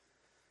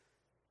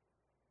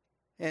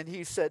 And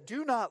he said,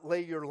 "Do not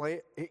lay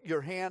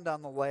your hand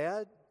on the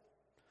lad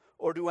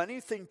or do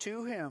anything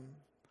to him.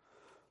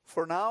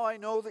 For now I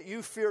know that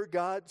you fear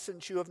God,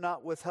 since you have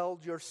not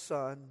withheld your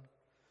son,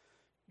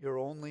 your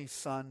only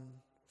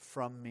son,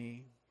 from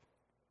me."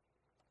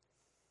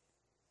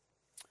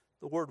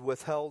 The word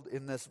 "withheld"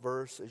 in this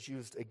verse is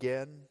used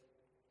again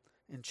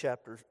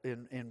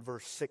in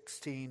verse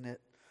 16.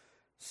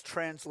 It's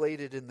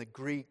translated in the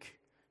Greek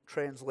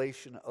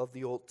translation of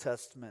the Old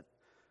Testament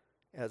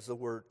as the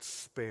word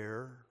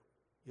 "spare."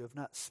 You have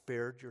not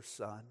spared your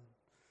son.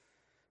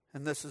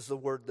 And this is the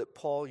word that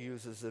Paul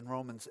uses in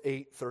Romans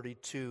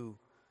 8:32.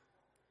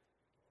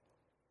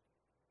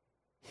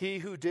 He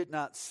who did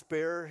not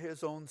spare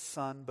his own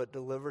son, but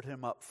delivered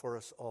him up for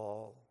us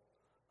all,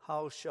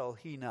 how shall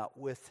he not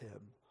with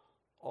him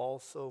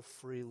also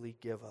freely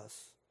give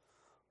us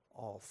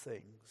all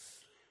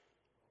things?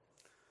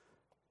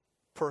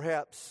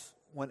 Perhaps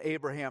when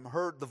Abraham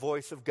heard the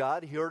voice of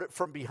God, he heard it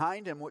from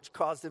behind him, which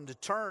caused him to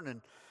turn.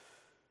 And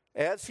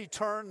as he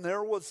turned,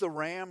 there was the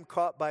ram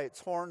caught by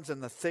its horns in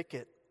the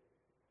thicket.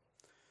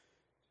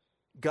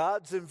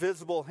 God's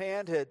invisible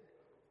hand had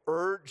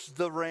urged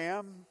the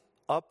ram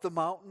up the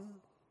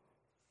mountain,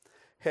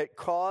 had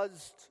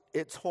caused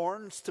its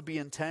horns to be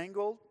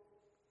entangled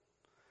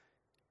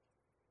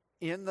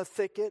in the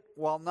thicket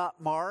while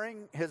not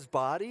marring his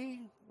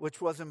body,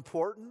 which was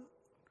important.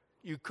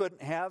 You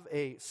couldn't have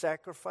a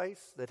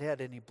sacrifice that had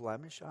any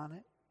blemish on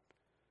it.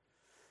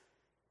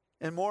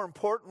 And more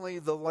importantly,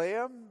 the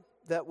lamb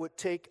that would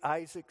take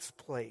Isaac's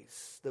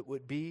place, that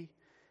would be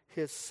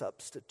his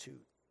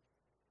substitute.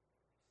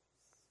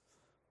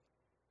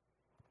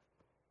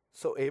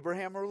 So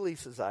Abraham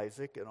releases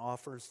Isaac and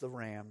offers the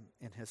ram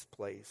in his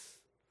place.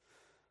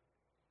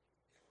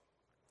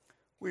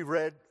 We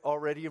read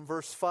already in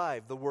verse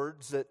 5 the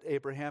words that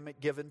Abraham had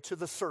given to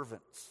the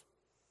servants.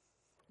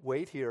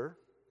 "Wait here.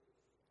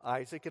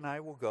 Isaac and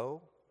I will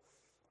go.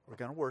 We're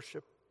going to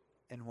worship,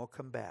 and we'll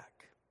come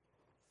back.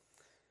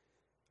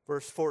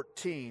 Verse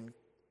 14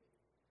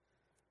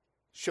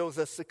 shows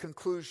us the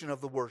conclusion of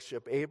the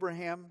worship.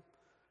 Abraham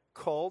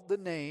called the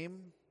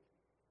name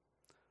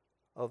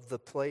of the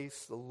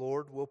place the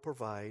Lord will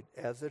provide.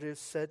 As it is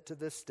said to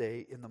this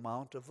day, in the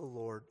mount of the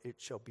Lord it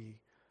shall be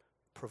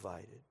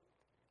provided.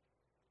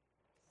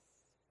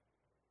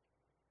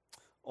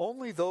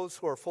 Only those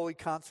who are fully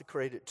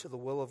consecrated to the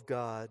will of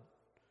God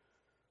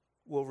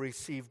will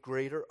receive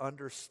greater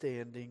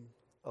understanding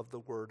of the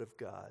Word of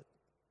God.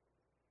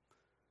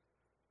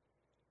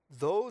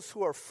 Those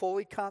who are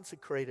fully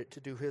consecrated to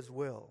do His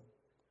will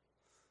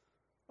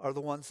are the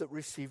ones that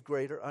receive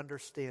greater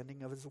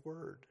understanding of His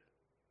Word.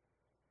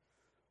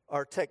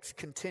 Our text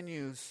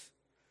continues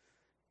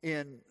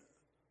in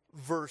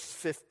verse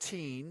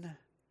 15,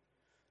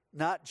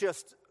 not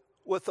just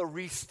with a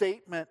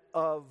restatement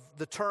of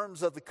the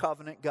terms of the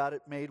covenant God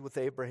had made with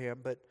Abraham,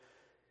 but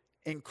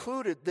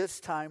included this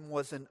time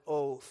was an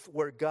oath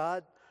where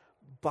God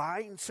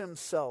binds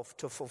Himself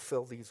to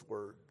fulfill these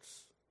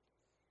words.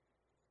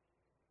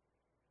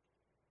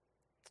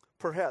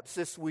 Perhaps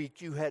this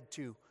week you had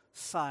to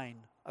sign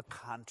a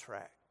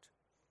contract,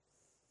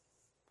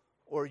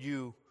 or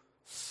you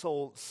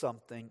sold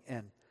something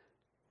and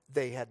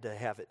they had to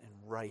have it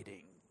in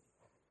writing.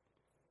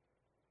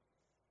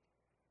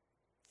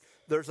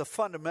 There's a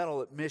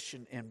fundamental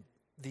admission in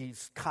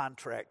these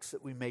contracts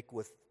that we make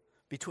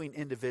between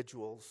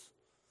individuals.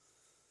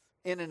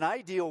 In an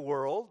ideal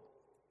world,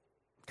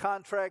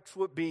 contracts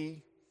would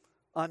be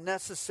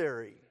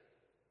unnecessary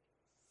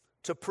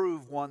to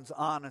prove one's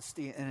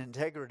honesty and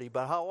integrity.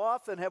 But how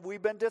often have we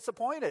been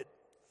disappointed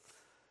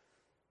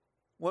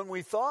when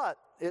we thought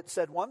it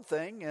said one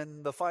thing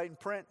and the fine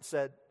print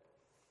said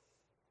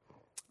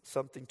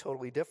something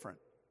totally different?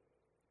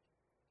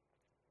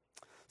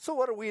 So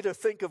what are we to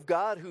think of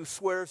God who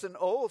swears an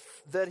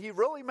oath that He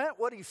really meant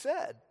what He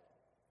said?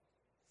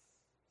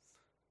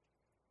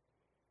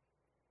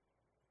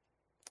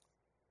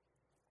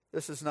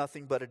 This is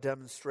nothing but a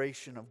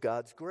demonstration of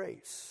God's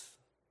grace,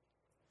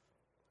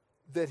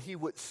 that He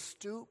would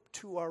stoop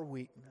to our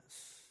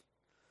weakness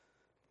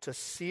to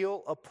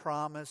seal a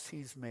promise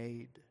He's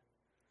made.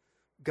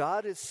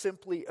 God is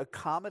simply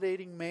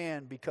accommodating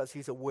man because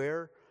He's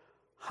aware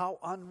how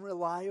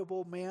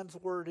unreliable man's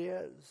word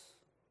is.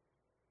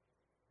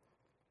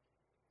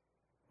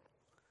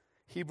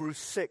 Hebrews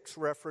 6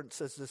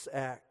 references this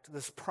act,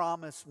 this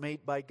promise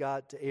made by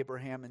God to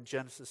Abraham in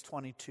Genesis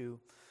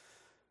 22,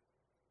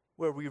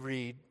 where we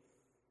read,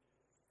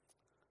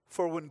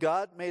 "For when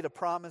God made a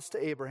promise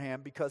to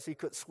Abraham, because He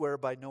could swear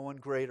by no one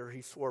greater,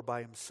 He swore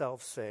by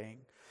Himself,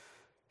 saying,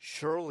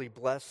 'Surely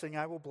blessing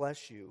I will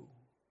bless you,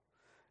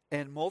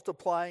 and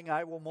multiplying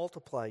I will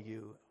multiply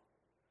you.'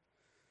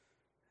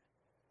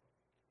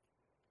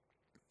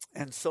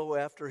 And so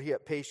after He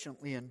had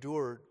patiently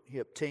endured, He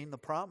obtained the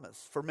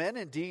promise. For men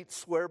indeed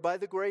swear by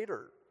the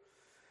greater,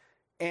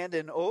 and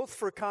an oath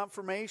for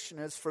confirmation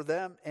is for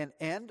them an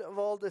end of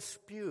all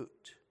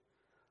dispute.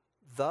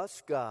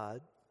 Thus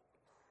God,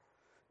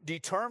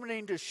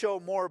 determining to show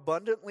more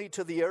abundantly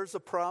to the heirs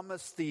of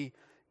promise the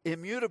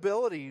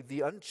immutability,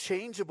 the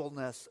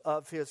unchangeableness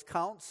of His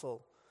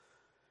counsel,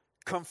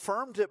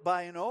 confirmed it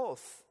by an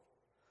oath,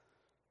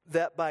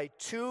 that by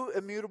two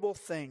immutable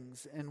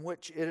things in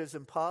which it is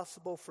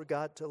impossible for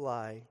God to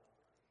lie,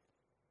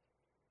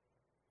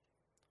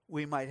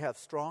 we might have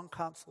strong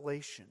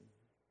consolation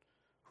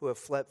who have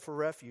fled for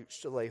refuge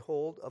to lay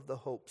hold of the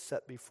hope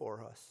set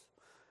before us.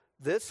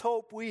 This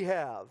hope we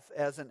have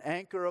as an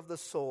anchor of the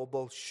soul,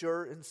 both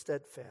sure and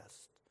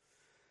steadfast,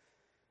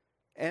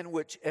 and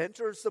which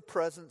enters the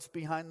presence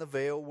behind the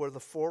veil where the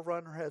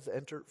forerunner has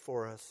entered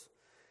for us,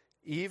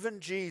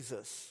 even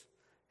Jesus,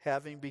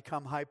 having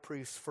become high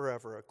priest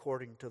forever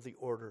according to the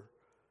order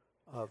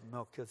of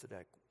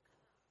Melchizedek."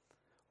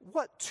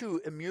 What two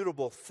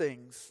immutable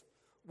things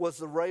was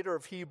the writer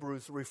of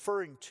Hebrews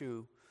referring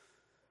to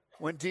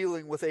when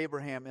dealing with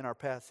Abraham in our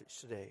passage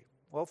today?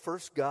 Well,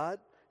 first, God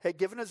had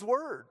given His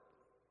word,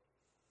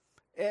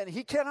 and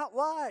He cannot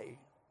lie,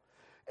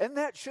 and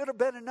that should have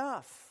been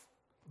enough,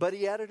 but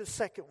He added a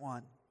second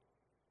one.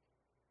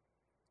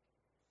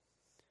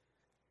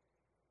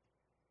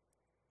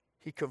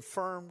 He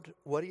confirmed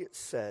what He had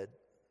said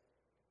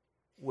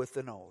with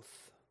an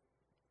oath.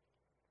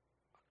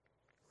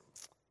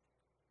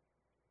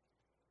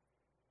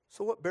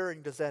 So what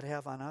bearing does that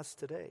have on us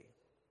today?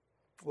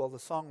 Well, the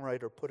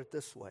songwriter put it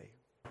this way: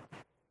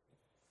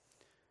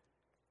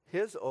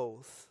 His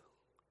oath,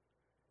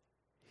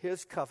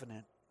 His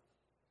covenant,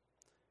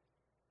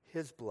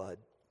 His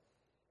blood,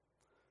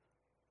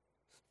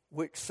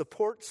 which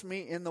supports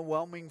me in the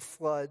whelming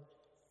flood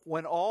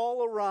when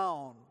all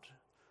around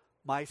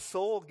my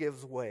soul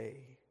gives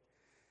way.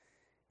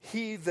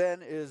 He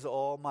then is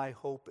all my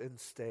hope and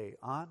stay.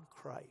 On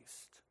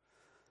Christ,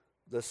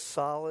 the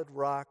solid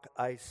rock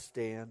I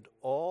stand.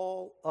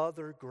 All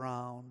other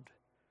ground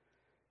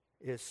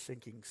is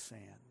sinking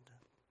sand.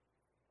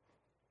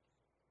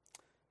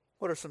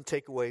 What are some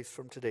takeaways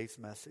from today's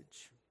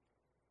message?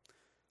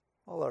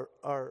 Well,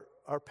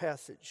 our our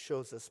passage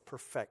shows us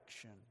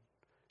perfection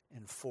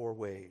in 4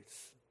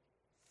 ways.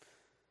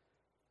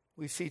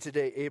 We see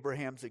today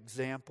Abraham's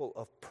example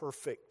of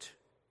perfect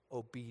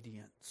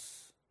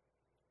obedience.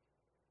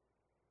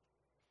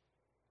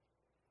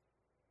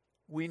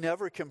 We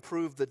never can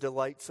prove the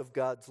delights of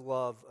God's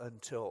love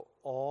until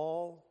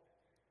all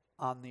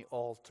on the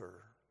altar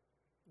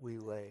we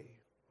lay.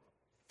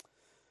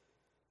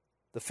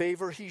 The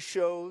favor he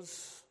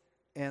shows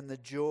and the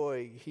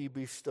joy he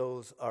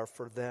bestows are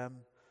for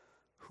them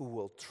who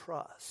will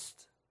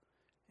trust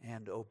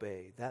and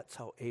obey. That's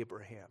how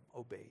Abraham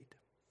obeyed.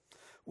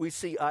 We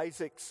see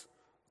Isaac's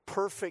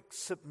perfect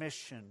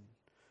submission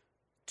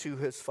to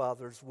his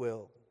father's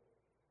will.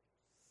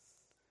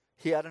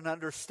 He had an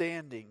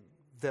understanding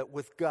that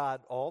with God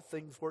all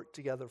things work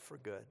together for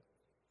good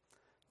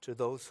to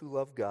those who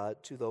love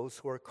God, to those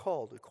who are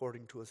called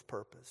according to his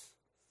purpose.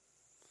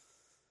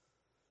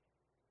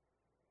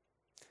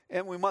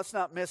 And we must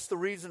not miss the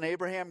reason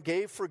Abraham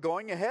gave for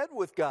going ahead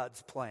with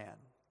God's plan.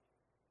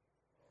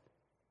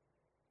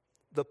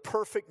 The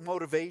perfect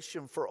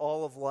motivation for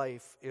all of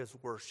life is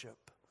worship.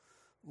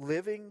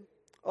 Living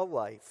a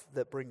life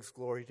that brings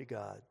glory to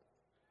God.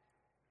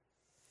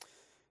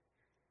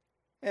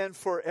 And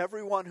for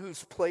everyone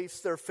who's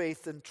placed their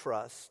faith and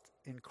trust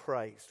in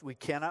Christ, we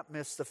cannot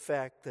miss the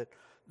fact that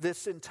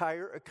this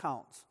entire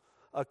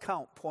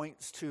account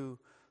points to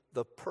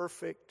the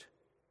perfect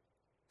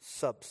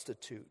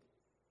substitute.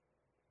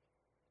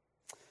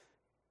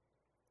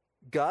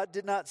 God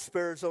did not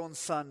spare his own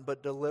son,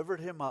 but delivered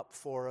him up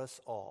for us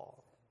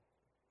all.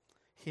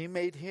 He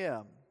made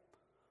him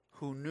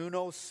who knew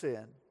no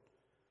sin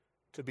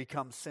to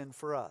become sin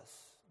for us,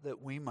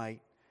 that we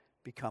might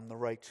become the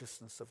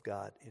righteousness of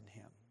God in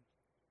him.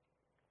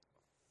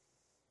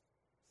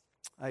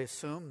 I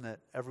assume that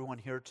everyone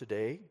here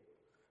today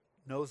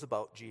knows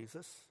about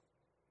Jesus.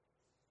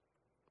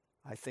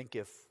 I think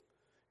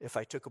if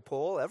I took a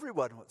poll,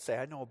 everyone would say,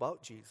 I know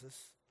about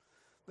Jesus.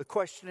 The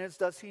question is,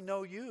 does he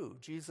know you?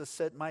 Jesus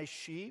said, my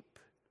sheep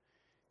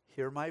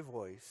hear my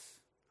voice,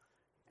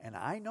 and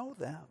I know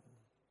them,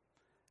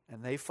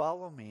 and they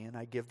follow me, and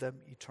I give them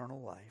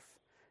eternal life,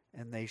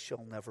 and they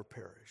shall never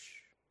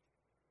perish.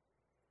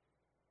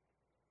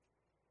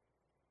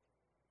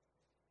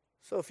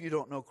 So if you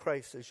don't know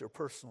Christ as your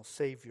personal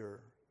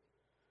Savior,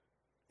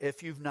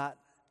 if you've not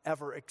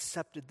ever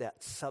accepted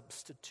that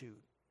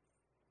substitute,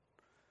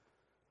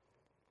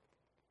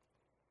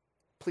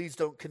 please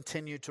don't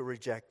continue to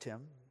reject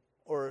him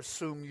or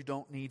assume you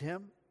don't need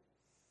him.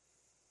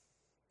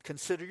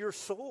 Consider your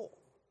soul.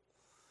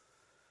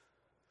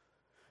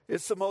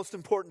 It's the most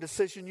important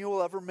decision you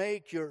will ever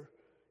make.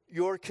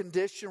 Your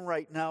condition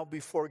right now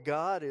before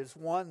God is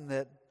one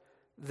that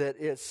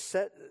is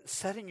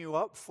setting you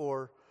up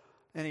for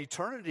an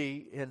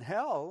eternity in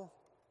hell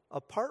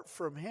apart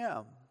from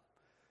him,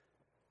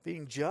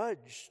 being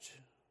judged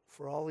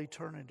for all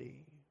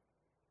eternity.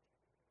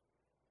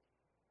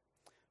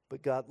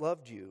 But God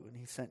loved you, and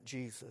he sent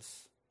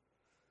Jesus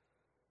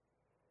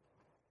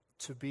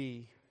to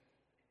be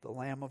the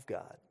Lamb of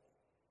God,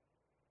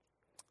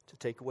 to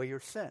take away your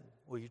sin.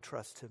 Will you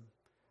trust him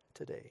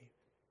today?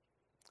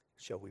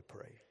 Shall we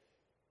pray?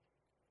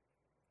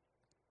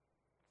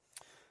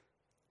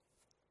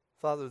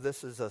 Father,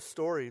 this is a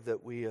story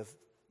that we have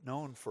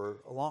known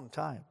for a long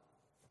time.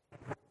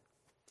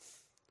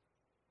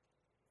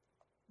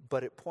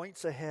 But it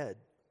points ahead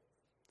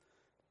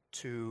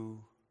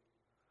to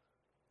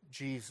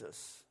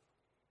Jesus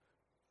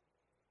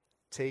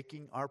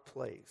taking our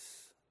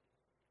place.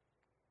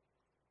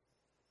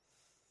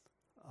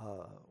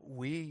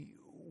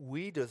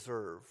 We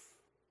deserve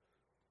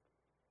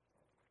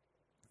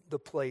the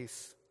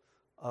place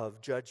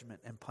of judgment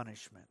and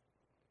punishment.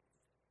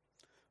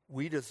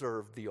 We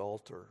deserve the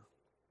altar.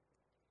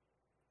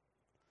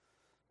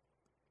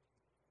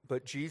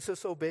 But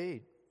Jesus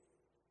obeyed.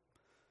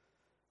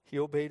 He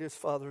obeyed his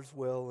Father's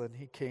will, and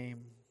he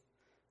came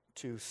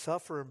to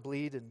suffer and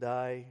bleed and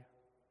die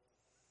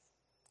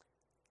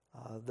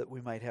that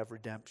we might have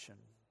redemption.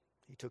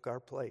 He took our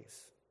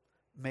place.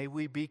 May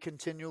we be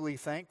continually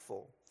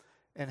thankful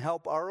and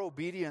help our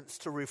obedience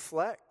to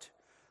reflect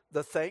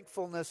the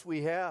thankfulness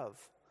we have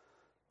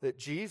that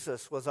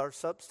Jesus was our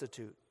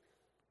substitute.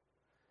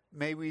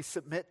 May we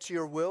submit to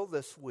your will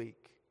this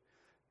week.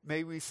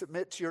 May we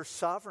submit to your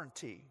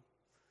sovereignty,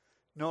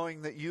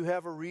 knowing that you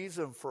have a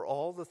reason for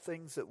all the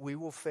things that we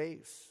will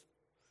face.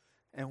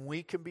 And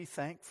we can be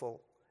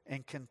thankful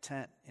and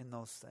content in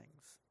those things.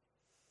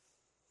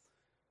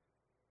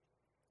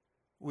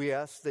 We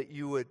ask that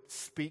you would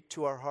speak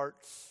to our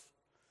hearts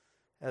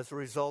as a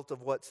result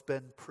of what's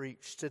been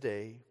preached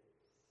today.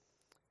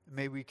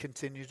 May we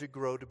continue to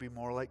grow to be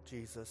more like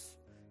Jesus.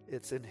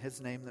 It's in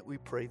his name that we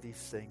pray these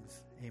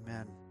things.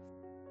 Amen.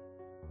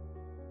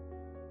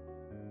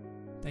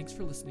 Thanks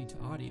for listening to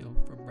audio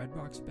from Red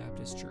Rocks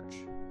Baptist Church.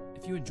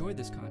 If you enjoyed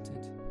this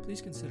content,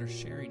 please consider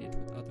sharing it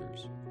with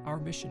others. Our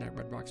mission at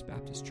Red Rocks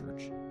Baptist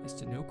Church is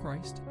to know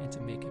Christ and to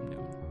make him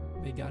known.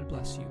 May God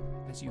bless you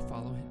as you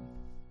follow him.